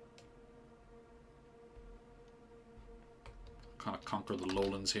 Kind of conquer the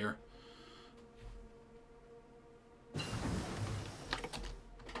lowlands here.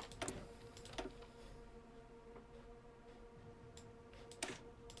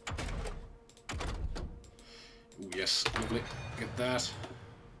 Ooh, yes, lovely. Get that.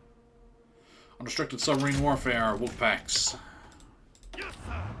 Unrestricted submarine warfare, wolf packs. Yes,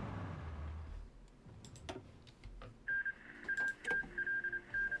 sir.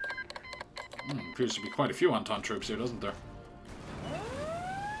 Appears to be quite a few Entente troops here, doesn't there?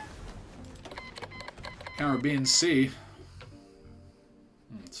 Caribbean Sea.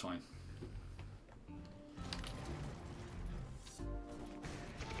 It's fine.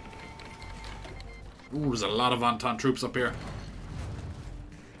 Ooh, there's a lot of Entente troops up here.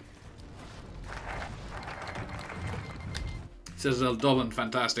 Citadel Dublin,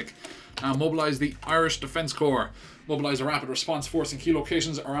 fantastic. Now mobilise the Irish Defence Corps. Mobilise a rapid response force in key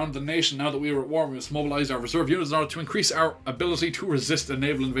locations around the nation. Now that we are at war, we must mobilise our reserve units in order to increase our ability to resist a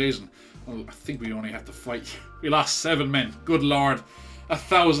naval invasion. Well, I think we only have to fight. We lost 7 men. Good lord.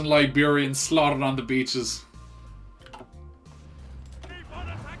 1,000 Liberians slaughtered on the beaches. Keep on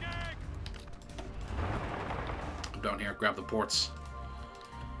attacking. Come down here, grab the ports.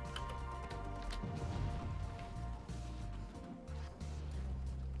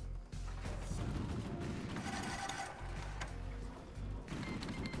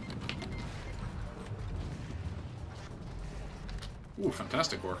 Ooh,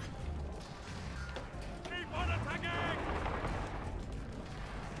 fantastic work. Keep on attacking.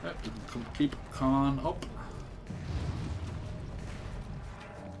 Yep, you can keep on up.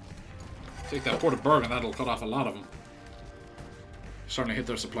 Take that port of Bergen, that'll cut off a lot of them. Starting to hit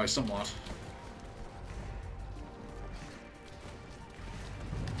their supply somewhat.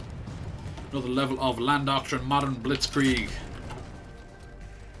 Another level of land doctrine, modern blitzkrieg.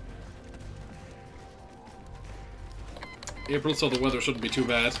 April, so the weather shouldn't be too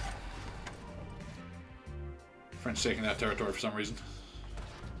bad. French taking that territory for some reason.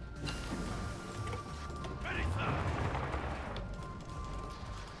 Ready, sir.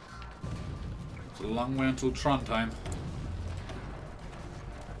 It's a long way until Trondheim.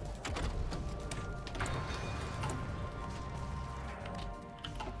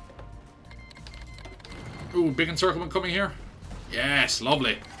 Ooh, big encirclement coming here. Yes,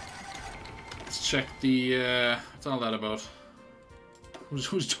 lovely. Let's check the... what's all that about?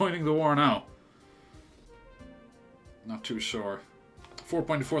 Who's joining the war now? Not too sure.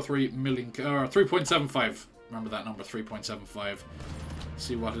 4.43 million... or 3.75. Remember that number, 3.75.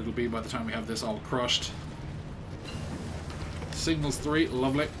 See what it'll be by the time we have this all crushed. Signals 3,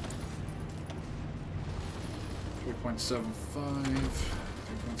 lovely. 3.75.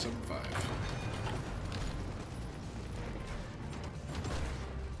 3.75.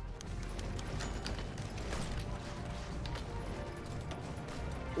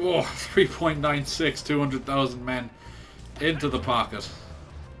 Oh, 3.96, 200,000 men into the pocket.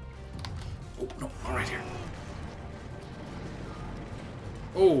 Oh, no, all right here.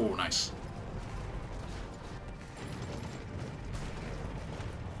 Oh, nice.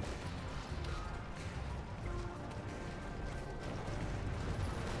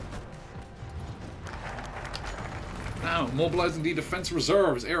 Now, mobilizing the defense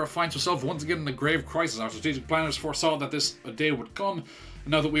reserves, Éire finds herself once again in a grave crisis. Our strategic planners foresaw that this day would come.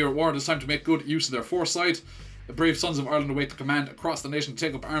 And now that we are at war, it is time to make good use of their foresight. The brave sons of Ireland await the command across the nation to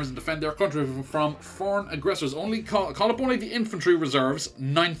take up arms and defend their country from foreign aggressors. Call up only the infantry reserves,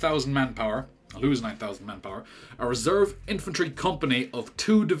 9,000 manpower. I'll lose 9,000 manpower. A reserve infantry company of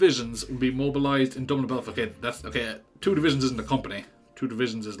 2 divisions will be mobilized in Dublin Belfast. Okay, that's okay. 2 divisions isn't a company. 2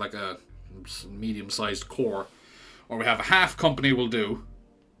 divisions is like a medium-sized corps. Or we have a half company will do.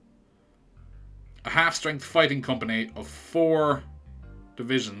 A half-strength fighting company of 4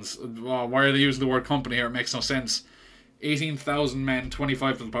 divisions. Why are they using the word company here? It makes no sense. 18,000 men,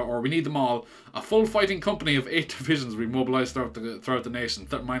 25 to the power. Or we need them all. A full fighting company of 8 divisions will be mobilized throughout the nation.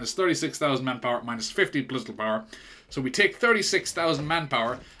 Minus 36,000 manpower, minus 50 political power. So we take 36,000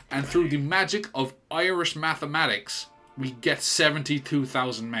 manpower, and through the magic of Irish mathematics, we get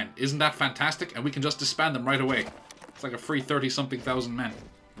 72,000 men. Isn't that fantastic? And we can just disband them right away. It's like a free 30-something thousand men.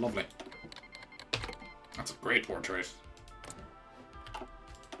 Lovely. That's a great portrait.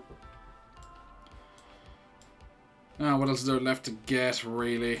 Now, what else is there left to get,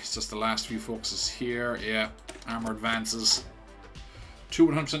 really? It's just the last few focuses here. Yeah, armor advances.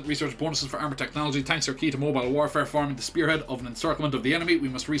 200% research bonuses for armor technology. Tanks are key to mobile warfare, forming the spearhead of an encirclement of the enemy. We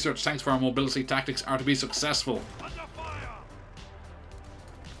must research tanks for our mobility tactics are to be successful.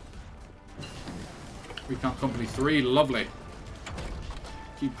 Recon Company 3, lovely.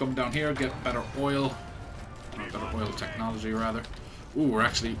 Keep coming down here, get better oil. Or better oil technology, rather. Ooh, we're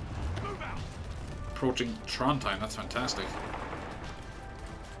actually approaching Tron time, that's fantastic.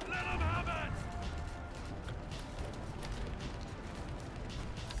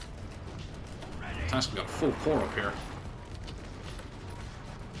 Fantastic, we got a full core up here.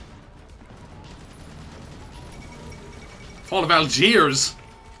 Fall of Algiers!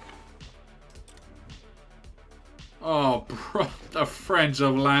 Oh, bro, the French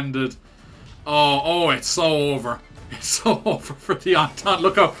have landed. Oh, it's so over. It's so over for the Entente.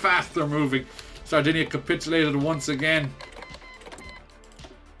 Look how fast they're moving. Sardinia capitulated once again.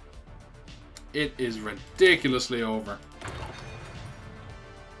 It is ridiculously over. I'm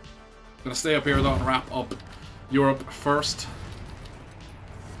going to stay up here though and wrap up Europe first.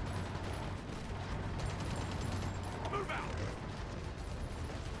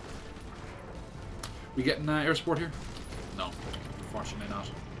 We getting air support here? No, unfortunately not.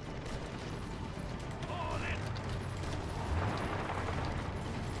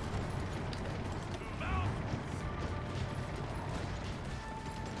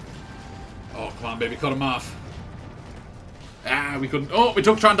 Oh, come on, baby, cut him off. Ah, we couldn't. Oh, we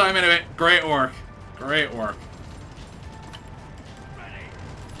took Tron time anyway. Great work. Great work.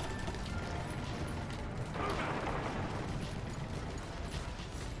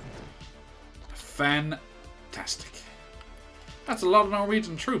 Fantastic. That's a lot of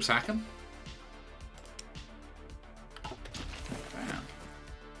Norwegian troops, hacking. Man,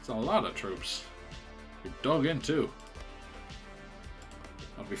 it's a lot of troops. We dug in too.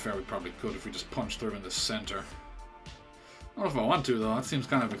 Well, to be fair, we probably could if we just punched through in the center. I don't know if I want to though. That seems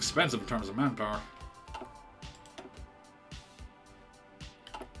kind of expensive in terms of manpower.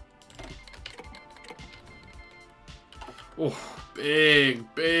 Oh,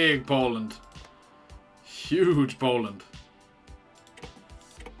 big Poland. Huge Poland.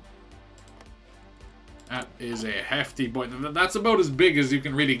 That is a hefty boy. That's about as big as you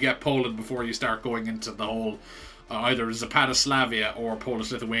can really get Poland before you start going into the whole either Zapadoslavia or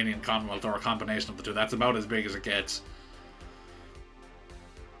Polish-Lithuanian Commonwealth or a combination of the two. That's about as big as it gets.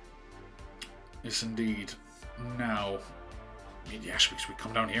 Yes, indeed. Now, I mean, yeah, should we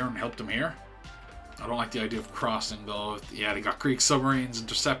come down here and help them here? I don't like the idea of crossing, though. Yeah, they got Greek submarines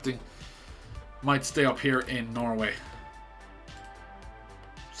intercepting. Might stay up here in Norway.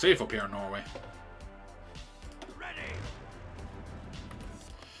 Safe up here in Norway. Ready.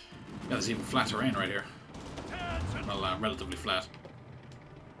 Yeah, there's even flat terrain right here. Well, relatively flat.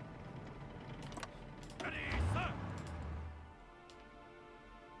 Ready, sir.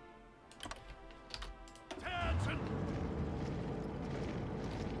 Attention.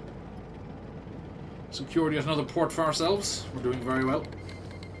 Secured yet another port for ourselves. We're doing very well.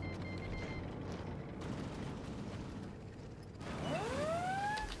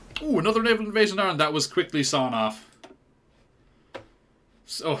 Ooh, another naval invasion in Ireland. That was quickly sawn off.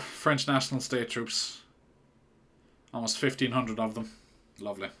 So, French National State troops. Almost 1,500 of them.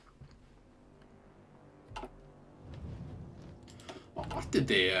 Lovely. What did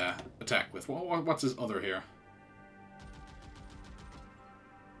they attack with? What's this other here?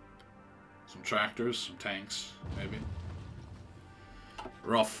 Some tractors, some tanks, maybe.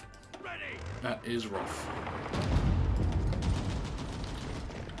 Rough. Ready. That is rough.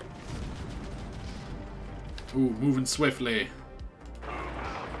 Ooh, moving swiftly.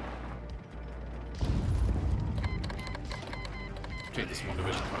 Take this one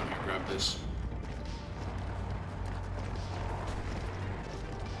division from here, grab this.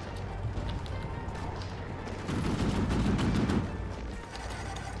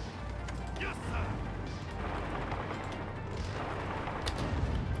 Yes, sir.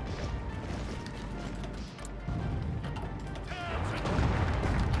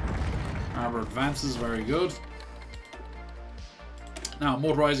 Armoured advances, very good. Now,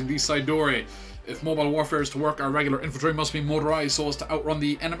 motorizing these Sidori. If mobile warfare is to work, our regular infantry must be motorized so as to outrun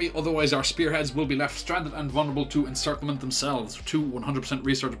the enemy, otherwise our spearheads will be left stranded and vulnerable to encirclement themselves. 2 100%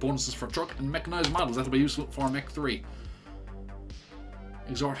 research bonuses for truck and mechanized models. That'll be useful for Mech 3.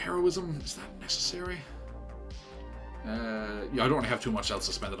 Exhort heroism, is that necessary? Yeah, I don't really have too much else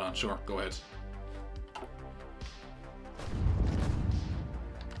to spend it on. Sure, go ahead.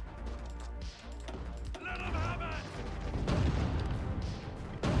 Let 'em have it.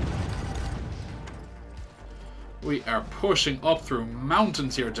 We are pushing up through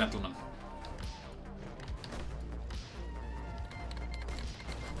mountains here, gentlemen.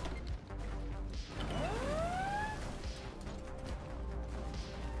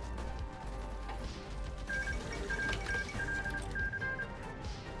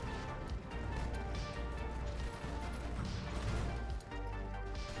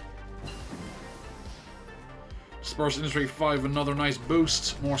 Disperse Industry 5, another nice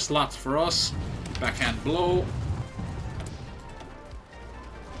boost. More slots for us. Backhand blow.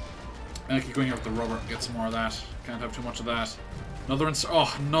 And I keep going here with the rubber. Get some more of that. Can't have too much of that. Another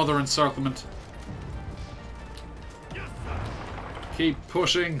another encirclement. Yes, sir. Keep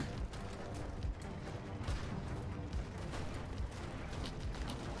pushing.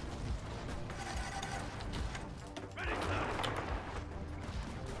 Ready, sir.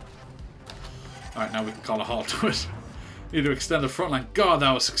 Alright, now we can call a halt to it. Need to extend the front line. God,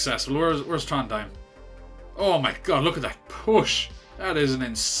 that was successful. Where's Trondheim? Oh my god, look at that push. That is an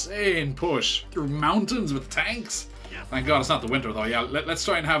insane push. Through mountains with tanks. Yes. Thank god it's not the winter though. Yeah, let's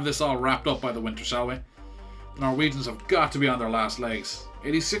try and have this all wrapped up by the winter, shall we? The Norwegians have got to be on their last legs.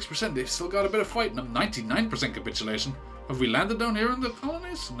 86%, they've still got a bit of fight in them. 99% capitulation. Have we landed down here in the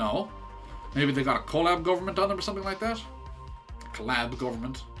colonies? No. Maybe they got a collab government on them or something like that? Collab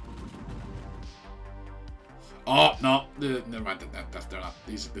government. Oh, no. Never mind. They're not.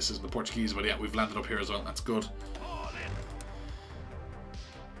 This is the Portuguese, but yeah, we've landed up here as well. That's good. All in.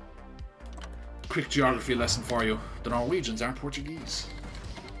 Quick geography lesson for you. The Norwegians aren't Portuguese.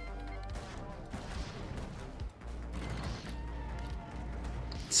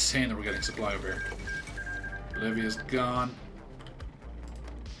 Insane that we're getting supply over here. Bolivia's gone.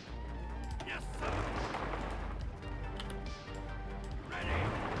 Yes, sir. Ready.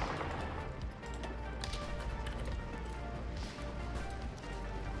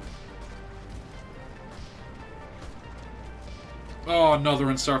 Oh, another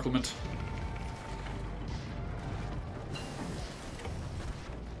encirclement.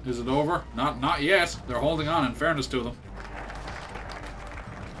 Is it over? Not yet. They're holding on, in fairness to them.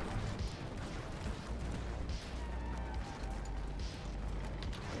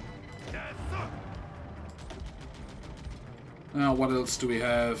 Yes, sir. Now, what else do we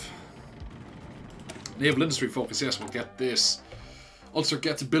have? Naval industry focus. Yes, we'll get this. Ulster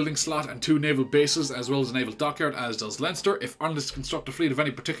gets a building slot and 2 naval bases, as well as a naval dockyard, as does Leinster. If Ireland is to construct a fleet of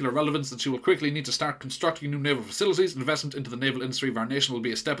any particular relevance, then she will quickly need to start constructing new naval facilities. Investment into the naval industry of our nation will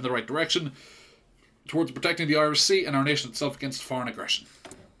be a step in the right direction towards protecting the Irish Sea and our nation itself against foreign aggression.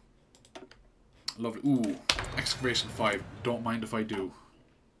 Lovely. Ooh, excavation 5. Don't mind if I do.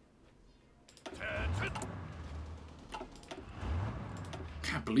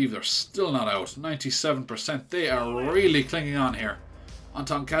 Can't believe they're still not out. 97%. They are really clinging on here.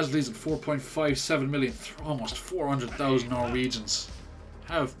 Entente casualties at 4.57 million. Almost 400,000 Norwegians.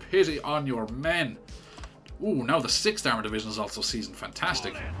 Have pity on your men. Ooh, now the 6th Armored Division is also seasoned.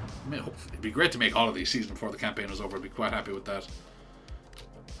 Fantastic. It'd be great to make all of these seasoned before the campaign was over. I'd be quite happy with that.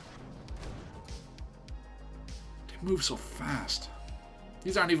 They move so fast.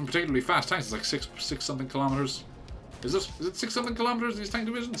 These aren't even particularly fast tanks. It's like six something kilometers. Is it 6 something kilometers, these tank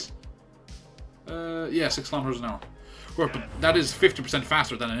divisions? Yeah, 6 kilometers an hour. But that is 50%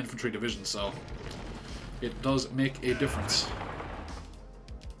 faster than an infantry division, so it does make a difference.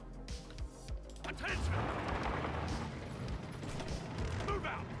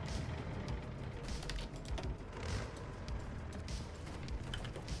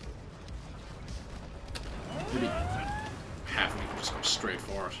 Maybe half of me can just go straight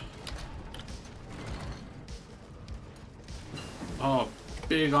for it. Oh,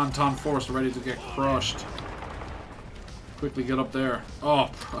 big Entente force ready to get crushed. Quickly get up there. Oh,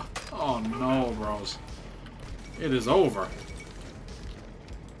 oh no, bros. It is over.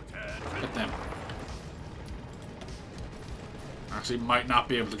 Get them. Actually, might not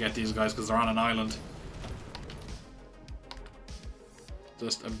be able to get these guys because they're on an island.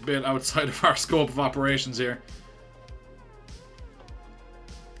 Just a bit outside of our scope of operations here.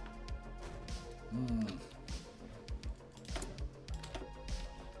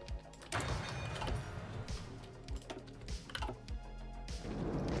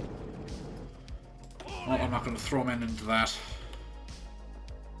 Well, I'm not going to throw men into that.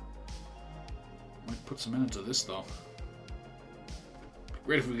 Might put some men into this though.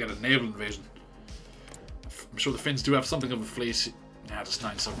 Great if we get a naval invasion. I'm sure the Finns do have something of a fleet. Yeah, just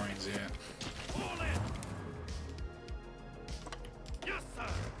 9 submarines, yeah. Yes, sir.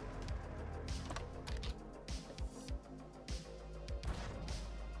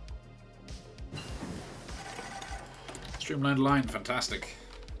 Streamlined line, fantastic.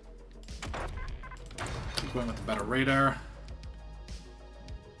 Keep going with the better radar.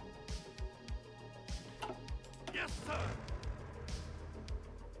 Yes, sir.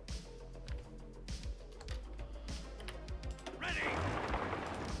 Ready.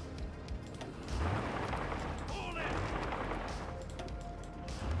 All in.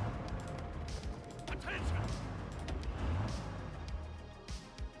 Attention.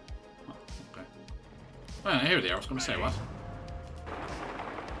 Oh, okay. Well, here they are. I was going to say, what?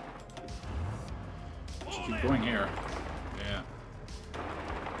 Just keep going here. Yeah.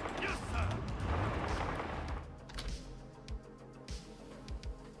 Yes, sir.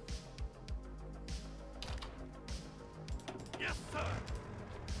 Yes, sir.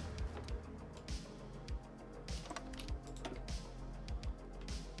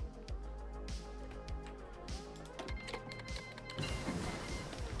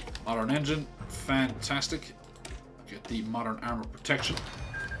 Modern engine, fantastic. Get the modern armor protection.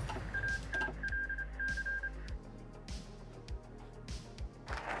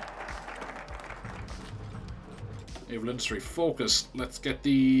 Naval industry focus. Let's get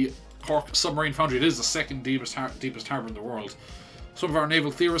the Cork submarine foundry. It is the second deepest harbour in the world. Some of our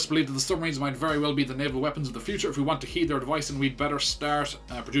naval theorists believe that the submarines might very well be the naval weapons of the future. If we want to heed their advice, then we'd better start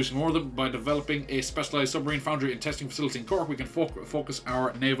producing more of them. By developing a specialised submarine foundry and testing facility in Cork, we can focus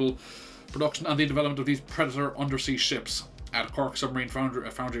our naval production on the development of these Predator undersea ships at Cork submarine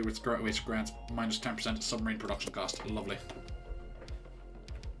foundry which grants minus 10% submarine production cost. Lovely.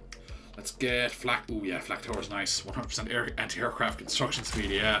 Let's get flak. Ooh, yeah, flak tower is nice. 100% anti-aircraft construction speed,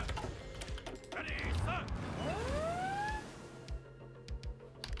 yeah. Ready, sir.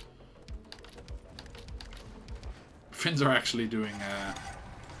 Finns are actually doing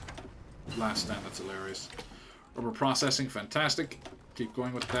last stand, that's hilarious. Rubber processing, fantastic. Keep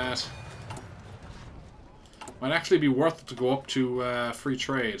going with that. Might actually be worth it to go up to free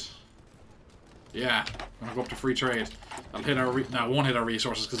trade. Yeah, I'm gonna go up to free trade. I'll hit our no, it won't hit our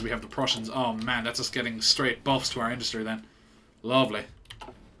resources because we have the Prussians. Oh man, that's just getting straight buffs to our industry then. Lovely.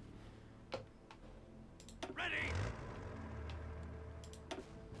 Ready.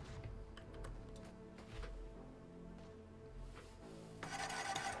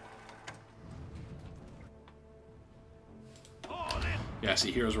 All in. Yeah,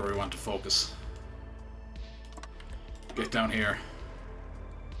 see, here's where we want to focus. Get down here.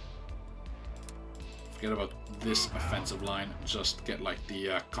 Forget about this offensive line. Just get like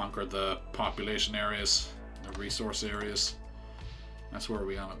the conquer the population areas, the resource areas. That's where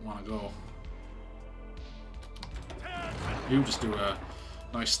we want to go. You just do a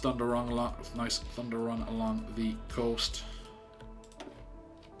nice thunder run along the coast.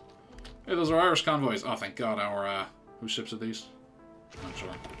 Hey, those are Irish convoys. Oh, thank God. Our whose ships are these?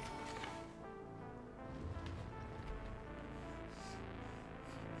 Naturally.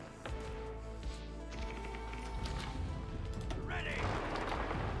 Ready.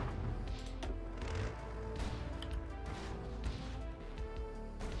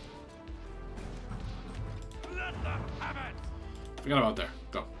 Let them have it. Forget about there.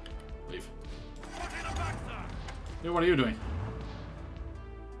 Go. Leave. Put in a back, sir. Hey, what are you doing?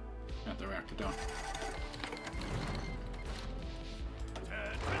 Get the reactor down.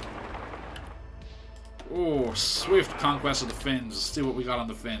 Oh, swift conquest of the Finns. Let's see what we got on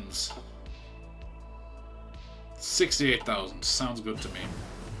the Finns. 68,000. Sounds good to me.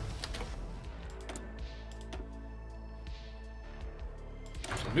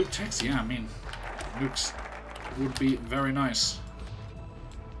 Nuke techs, yeah, I mean, nukes would be very nice.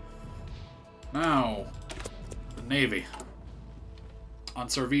 Now, the Navy. On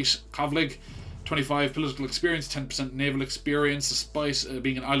Service Kovlig, 25 political experience, 10% naval experience. Despite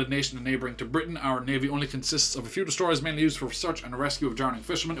being an island nation and neighbouring to Britain, our navy only consists of a few destroyers mainly used for search and rescue of drowning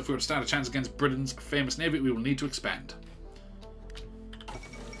fishermen. If we were to stand a chance against Britain's famous navy, we will need to expand.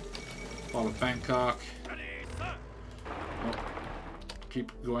 Fall of Bangkok. Ready, sir. Oh,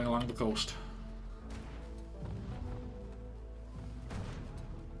 keep going along the coast.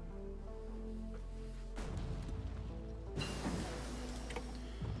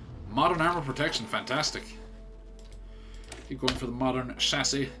 Modern armor protection, fantastic. Keep going for the modern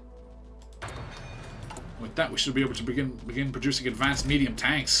chassis. With that, we should be able to begin producing advanced medium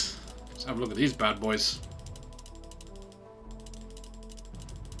tanks. Let's have a look at these bad boys.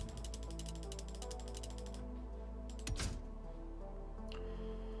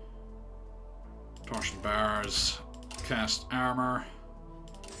 Torsion bars, cast armor,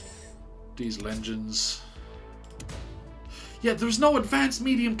 diesel engines. Yeah, there's no advanced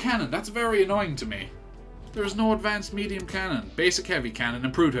medium cannon. That's very annoying to me. There's no advanced medium cannon. Basic heavy cannon,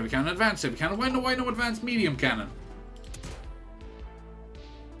 improved heavy cannon, advanced heavy cannon. Why no advanced medium cannon?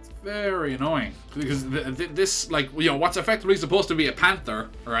 It's very annoying. Because this, like, you know, what's effectively supposed to be a Panther,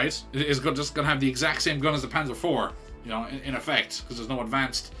 right, is just going to have the exact same gun as the Panzer IV, you know, in effect. Because there's no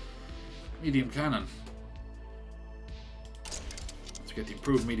advanced medium cannon. Once we get the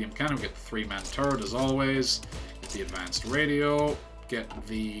improved medium cannon, we get the 3-man turret as always. The advanced radio, get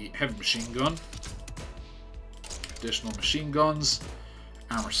the heavy machine gun, additional machine guns,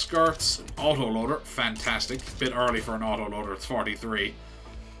 armor skirts, an autoloader, fantastic, bit early for an autoloader, it's 43.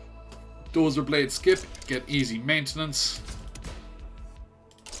 Dozer blade skip, get easy maintenance,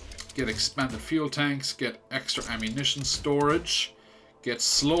 get expanded fuel tanks, get extra ammunition storage, get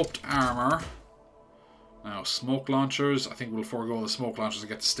sloped armor. Now, smoke launchers, I think we'll forego the smoke launchers to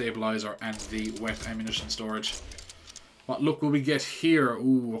get the stabilizer and the wet ammunition storage. What look will we get here?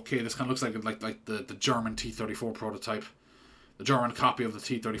 Ooh, okay, this kind of looks like the German T-34 prototype. The German copy of the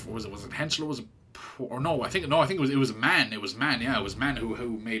T-34. Was it Henschel? Was it? Or no, I think it was Mann. It was Mann, yeah, it was Mann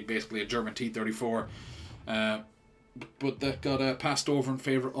who made basically a German T-34. But that got passed over in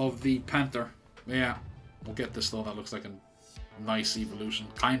favour of the Panther. Yeah, we'll get this though. That looks like a nice evolution.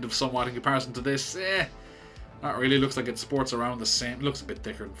 Kind of somewhat in comparison to this. Not really. Looks like it sports around the same. Looks a bit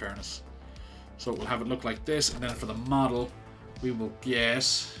thicker in fairness. So we'll have it look like this, and then for the model, we will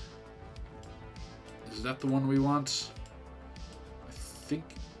guess. Is that the one we want? I think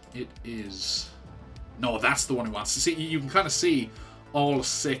it is. No, that's the one we want. So see, you can kind of see all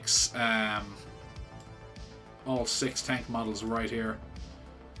six tank models right here.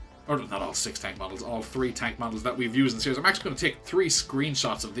 Or not all 6 tank models, all 3 tank models that we've used in the series. I'm actually going to take 3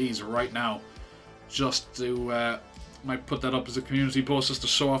 screenshots of these right now, just to. Might put that up as a community post just to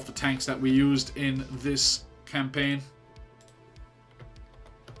show off the tanks that we used in this campaign.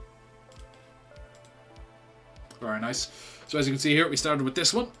 Very nice. So as you can see here, we started with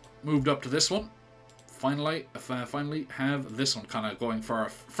this one, moved up to this one. Finally have this one kind of going for a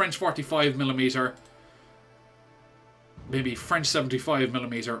French 45mm, maybe French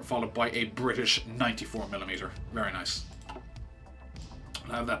 75mm, followed by a British 94mm. Very nice.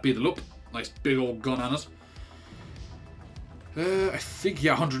 I'll have that beetle up. Nice big old gun on it. I think,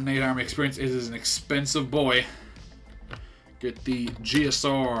 yeah, 108 army experience. It is an expensive boy. Get the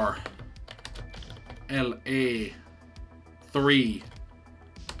GSR LA3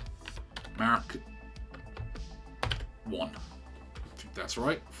 Mark 1. I think that's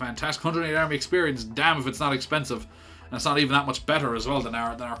right. Fantastic. 108 army experience. Damn if it's not expensive. And it's not even that much better as well than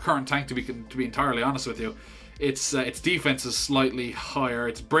our current tank, to be entirely honest with you. Its defense is slightly higher.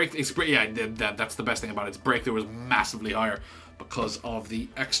 Its yeah, that's the best thing about it. Its breakthrough is massively higher because of the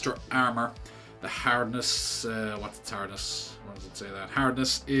extra armor. The hardness, what's its hardness? What does it say that?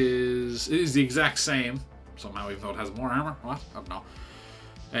 Hardness is the exact same. somehow, even though it has more armor. What? I don't know.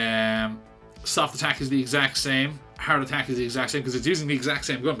 Soft attack is the exact same. Hard attack is the exact same because it's using the exact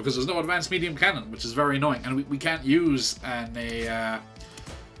same gun because there's no advanced medium cannon, which is very annoying. And we can't use an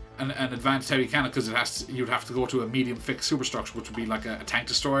advanced heavy cannon because you'd have to go to a medium fixed superstructure, which would be like a tank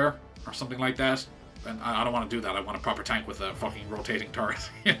destroyer or something like that. And I don't want to do that. I want a proper tank with a fucking rotating turret.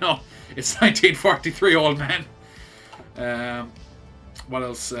 You know, it's 1943, old man. What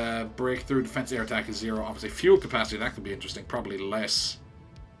else? Breakthrough defense air attack is 0. Obviously, fuel capacity, that could be interesting. Probably less.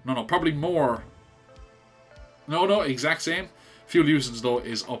 No, probably more. No, exact same. Fuel usage, though,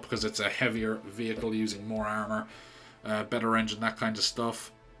 is up because it's a heavier vehicle using more armor, better engine, that kind of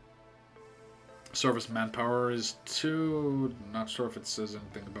stuff. Service manpower is 2. Not sure if it says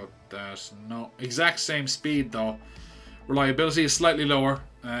anything about that. No. Exact same speed, though. Reliability is slightly lower.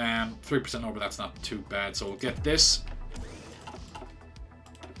 3% over, that's not too bad. So we'll get this.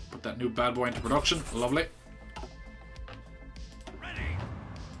 Put that new bad boy into production. Lovely. Ready.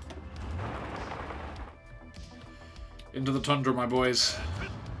 Into the tundra, my boys.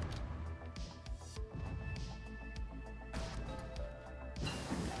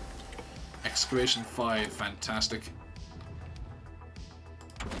 Excavation 5, fantastic.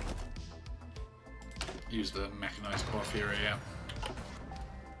 Use the mechanized buff here, yeah.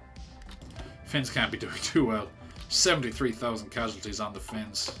 Finns can't be doing too well. 73,000 casualties on the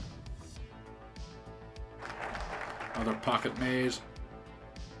Finns. Another pocket made.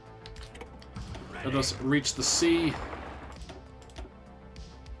 Let us reach the sea.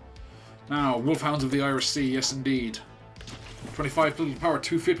 Now, Wolfhounds of the Irish Sea, yes indeed. 25 political power,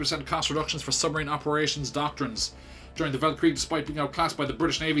 250% cost reductions for submarine operations doctrines. During the Valkyrie, despite being outclassed by the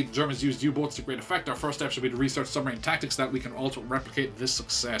British Navy, the Germans used U-boats to great effect. Our first step should be to research submarine tactics that we can also replicate this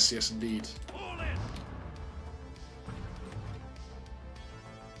success. Yes, indeed. All in.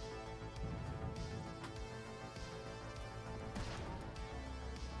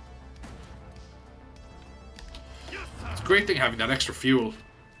 Yes, sir. It's a great thing having that extra fuel.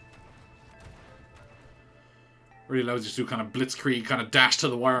 Really allows you to do kind of blitzkrieg, kind of dash to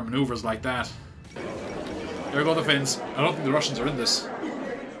the wire maneuvers like that. There go the Finns. I don't think the Russians are in this.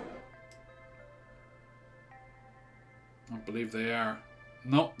 I don't believe they are.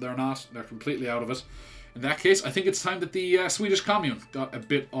 No, they're not. They're completely out of it. In that case, I think it's time that the Swedish Commune got a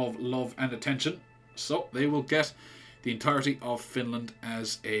bit of love and attention. So they will get the entirety of Finland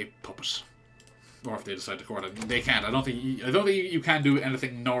as a puppet. Or if they decide to court it, they can't. I don't think you can do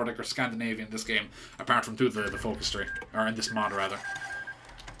anything Nordic or Scandinavian in this game, apart from the focus tree, or in this mod rather.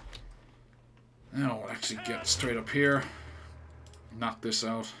 Now we'll actually get straight up here. Knock this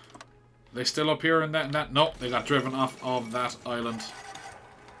out. Are they still up here in that? Nope, they got driven off of that island.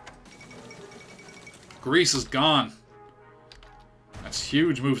 Greece is gone. That's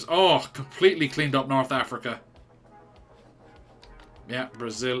huge moves. Oh, completely cleaned up North Africa. Yeah,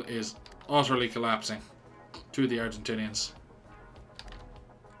 Brazil is utterly collapsing to the Argentinians.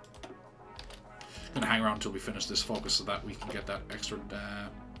 Gonna hang around until we finish this focus so that we can get that extra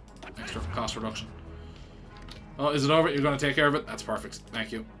cost reduction. Oh, is it over? You're gonna take care of it? That's perfect.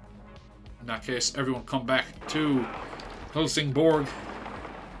 Thank you. In that case, everyone come back to Helsingborg.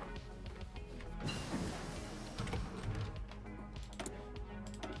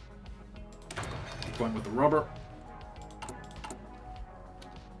 Going with the rubber.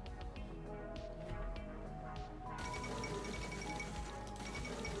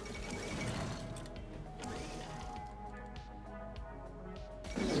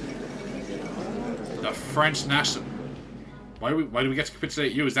 French national. Why do we get to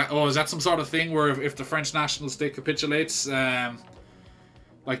capitulate you? Is that some sort of thing where if the French national state capitulates,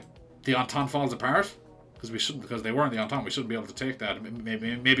 like the Entente falls apart? Because they weren't the Entente, we shouldn't be able to take that.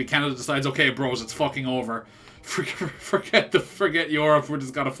 Maybe Canada decides, okay, bros, it's fucking over. Forget Europe. We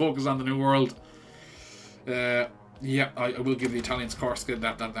just got to focus on the New World. Yeah, I will give the Italians Corsica.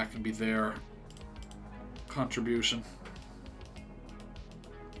 That can be their contribution.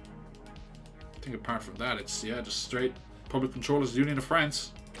 I think apart from that, it's, yeah, just straight public control as the Union of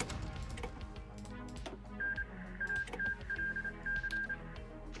France.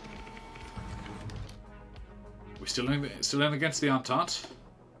 We still in against the Entente?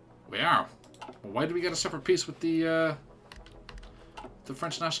 We are. Well, why did we get a separate peace with the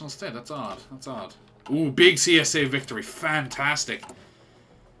French national state? That's odd. That's odd. Ooh, big CSA victory. Fantastic. I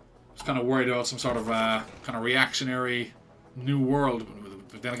was kind of worried about some sort of kind of reactionary New World.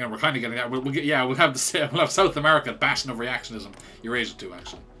 But then again, we're kind of getting that. We'll have South America bastion of reactionism. Eurasia too,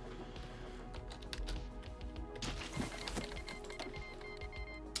 actually.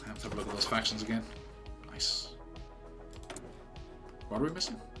 Let's have a look at those factions again. Nice. What are we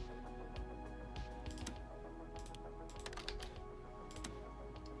missing?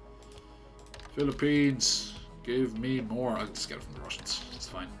 Philippines, give me more. I'll just get it from the Russians. It's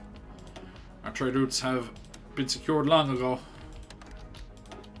fine. Our trade routes have been secured long ago.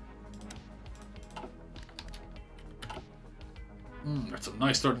 That's a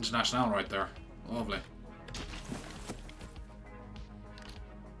nice third Internationale right there. Lovely.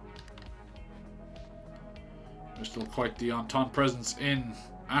 There's still quite the Entente presence in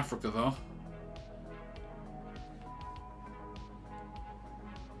Africa, though.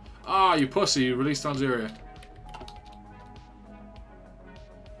 Ah, you pussy, you released Algeria.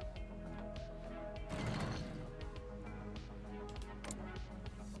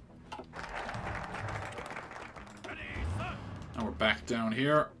 Now we're back down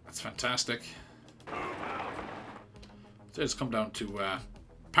here. That's fantastic. So let's come down to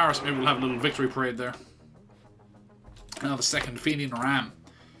Paris. Maybe we'll have a little victory parade there. Now the second Fenian Ram.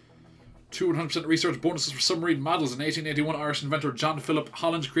 200% research bonuses for submarine models. In 1881, Irish inventor John Philip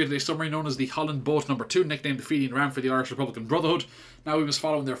Holland created a submarine known as the Holland Boat No. 2, nicknamed the Fenian Ram for the Irish Republican Brotherhood. Now we must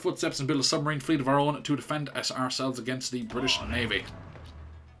follow in their footsteps and build a submarine fleet of our own to defend ourselves against the British Navy.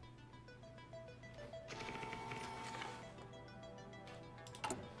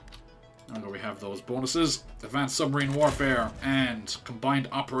 Now we have those bonuses. Advanced Submarine Warfare and Combined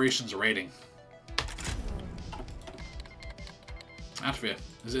Operations Rating. Latvia.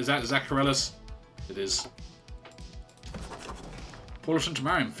 Is that Karelis? It is. Polish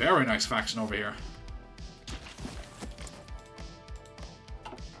Intermarium. Very nice faction over here.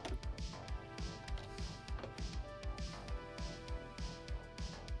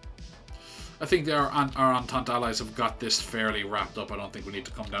 I think our Entente allies have got this fairly wrapped up. I don't think we need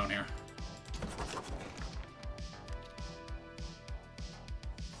to come down here.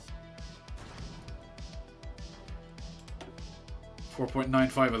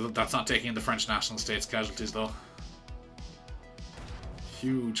 .95. That's not taking in the French national states casualties, though.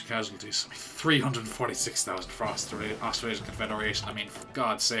 Huge casualties. 346,000 for Australian Confederation. I mean, for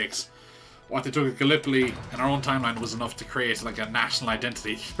God's sakes. What they took at Gallipoli in our own timeline was enough to create like a national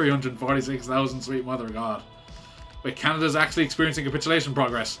identity. 346,000, sweet mother of God. Wait, Canada's actually experiencing capitulation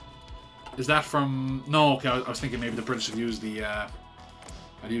progress. Is that from... No, okay, I was thinking maybe the British had used the... I'd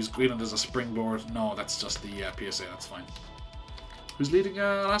use Greenland as a springboard. No, that's just the PSA, that's fine. Who's leading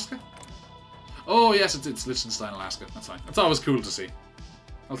Alaska? Oh, yes, it's Liechtenstein, Alaska. That's fine. That's always cool to see.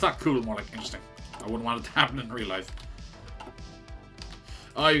 Well, it's not cool, more like interesting. I wouldn't want it to happen in real life.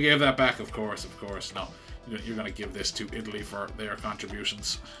 Oh, you gave that back, of course, of course. No, you're going to give this to Italy for their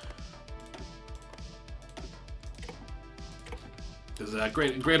contributions. Because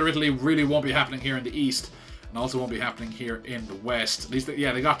Greater Italy really won't be happening here in the east, and also won't be happening here in the west. At least,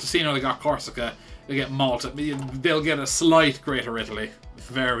 yeah, they got Ticino, they got Corsica, they get Malta. They'll get a slight Greater Italy.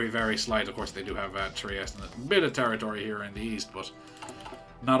 Very, very slight. Of course, they do have Trieste and a bit of territory here in the east, but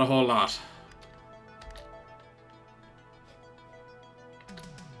not a whole lot.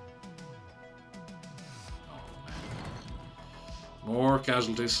 Oh, man. More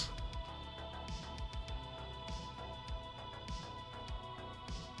casualties.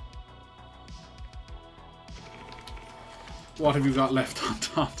 What have you got left on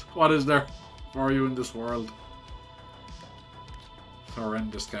top? What is there for you in this world?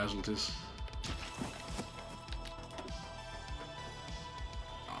 Horrendous casualties.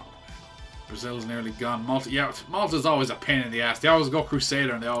 Oh, Brazil's nearly gone. Malta, yeah, Malta's always a pain in the ass. They always go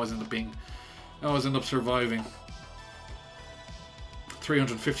Crusader and they always end up surviving.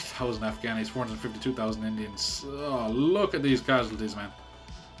 350,000 Afghanis, 452,000 Indians. Oh, look at these casualties, man.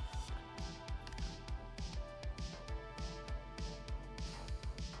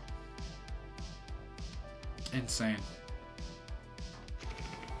 Insane.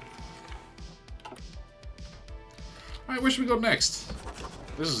 Alright, where should we go next?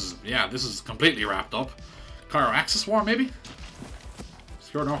 This is completely wrapped up. Cairo Axis War, maybe?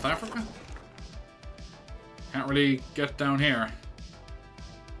 Secure North Africa? Can't really get down here.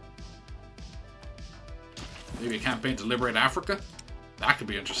 Maybe a campaign to liberate Africa? That could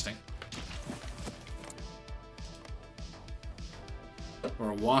be interesting.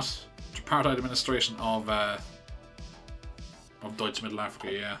 Or what? Tripartite administration of Deutsche Middle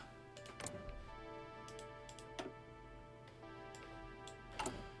Africa, yeah.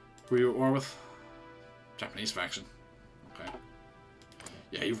 Who are you at war with? Japanese faction. Okay.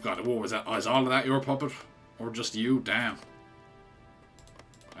 Yeah, you've got it. What was that? Oh, is all of that your puppet? Or just you? Damn.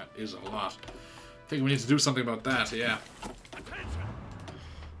 That is a lot. I think we need to do something about that, yeah.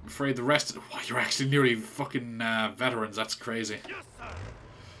 I'm afraid the rest... Wow, you're actually nearly fucking veterans. That's crazy.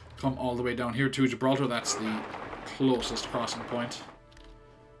 Come all the way down here to Gibraltar. That's the closest crossing point.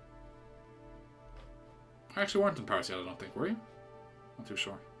 I actually weren't in Paris yet, I don't think. Were you? Not too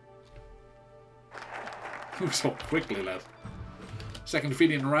sure. So quickly, lad. Second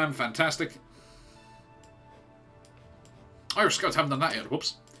defeating in Ram, fantastic. Irish Scouts haven't done that yet,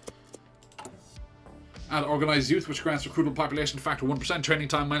 whoops. Add organised youth, which grants recruitable population factor 1%, training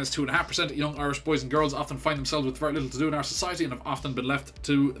time minus 2.5%. Young Irish boys and girls often find themselves with very little to do in our society and have often been left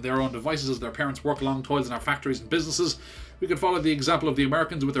to their own devices as their parents work long toils in our factories and businesses. We could follow the example of the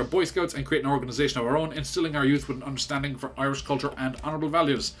Americans with their Boy Scouts and create an organisation of our own, instilling our youth with an understanding for Irish culture and honourable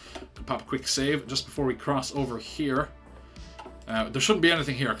values. We can pop a quick save just before we cross over here. There shouldn't be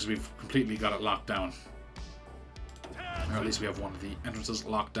anything here because we've completely got it locked down. Or at least we have one of the entrances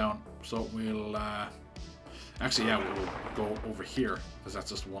locked down. So we'll... Actually, yeah, we'll go over here, because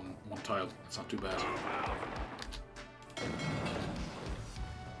that's just one tile. It's not too bad.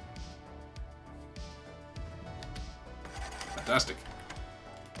 Fantastic.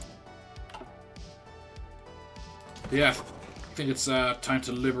 Yeah, I think it's time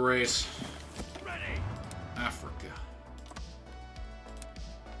to liberate Africa.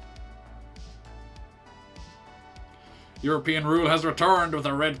 European rule has returned with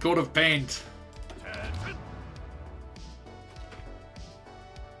a red coat of paint.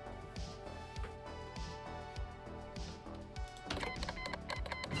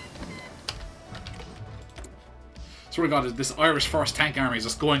 Swear to God, this Irish First Tank Army is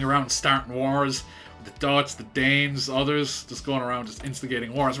just going around starting wars. The Dutch, the Danes, others, just going around just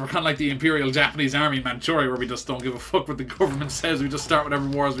instigating wars. We're kind of like the Imperial Japanese Army in Manchuria, where we just don't give a fuck what the government says. We just start whatever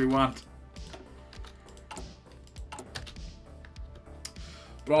wars we want.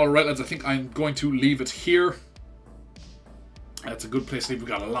 But alright, lads, I think I'm going to leave it here. That's a good place to leave. We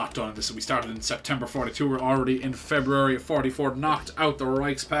got a lot done in this. We started in September 42. We're already in February of 44. Knocked out the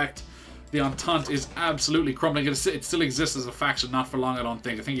Reichspakt. The Entente is absolutely crumbling. It still exists as a faction, not for long, I don't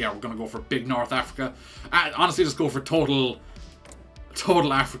think. I think, yeah, we're going to go for big North Africa. Honestly, just go for total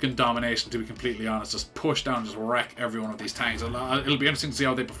African domination, to be completely honest. Just push down, just wreck every one of these tanks. It'll be interesting to see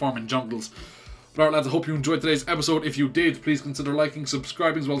how they perform in jungles. But alright, lads, I hope you enjoyed today's episode. If you did, please consider liking,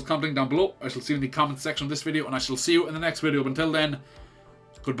 subscribing, as well as commenting down below. I shall see you in the comment section of this video, and I shall see you in the next video. But until then,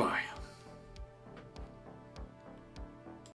 goodbye.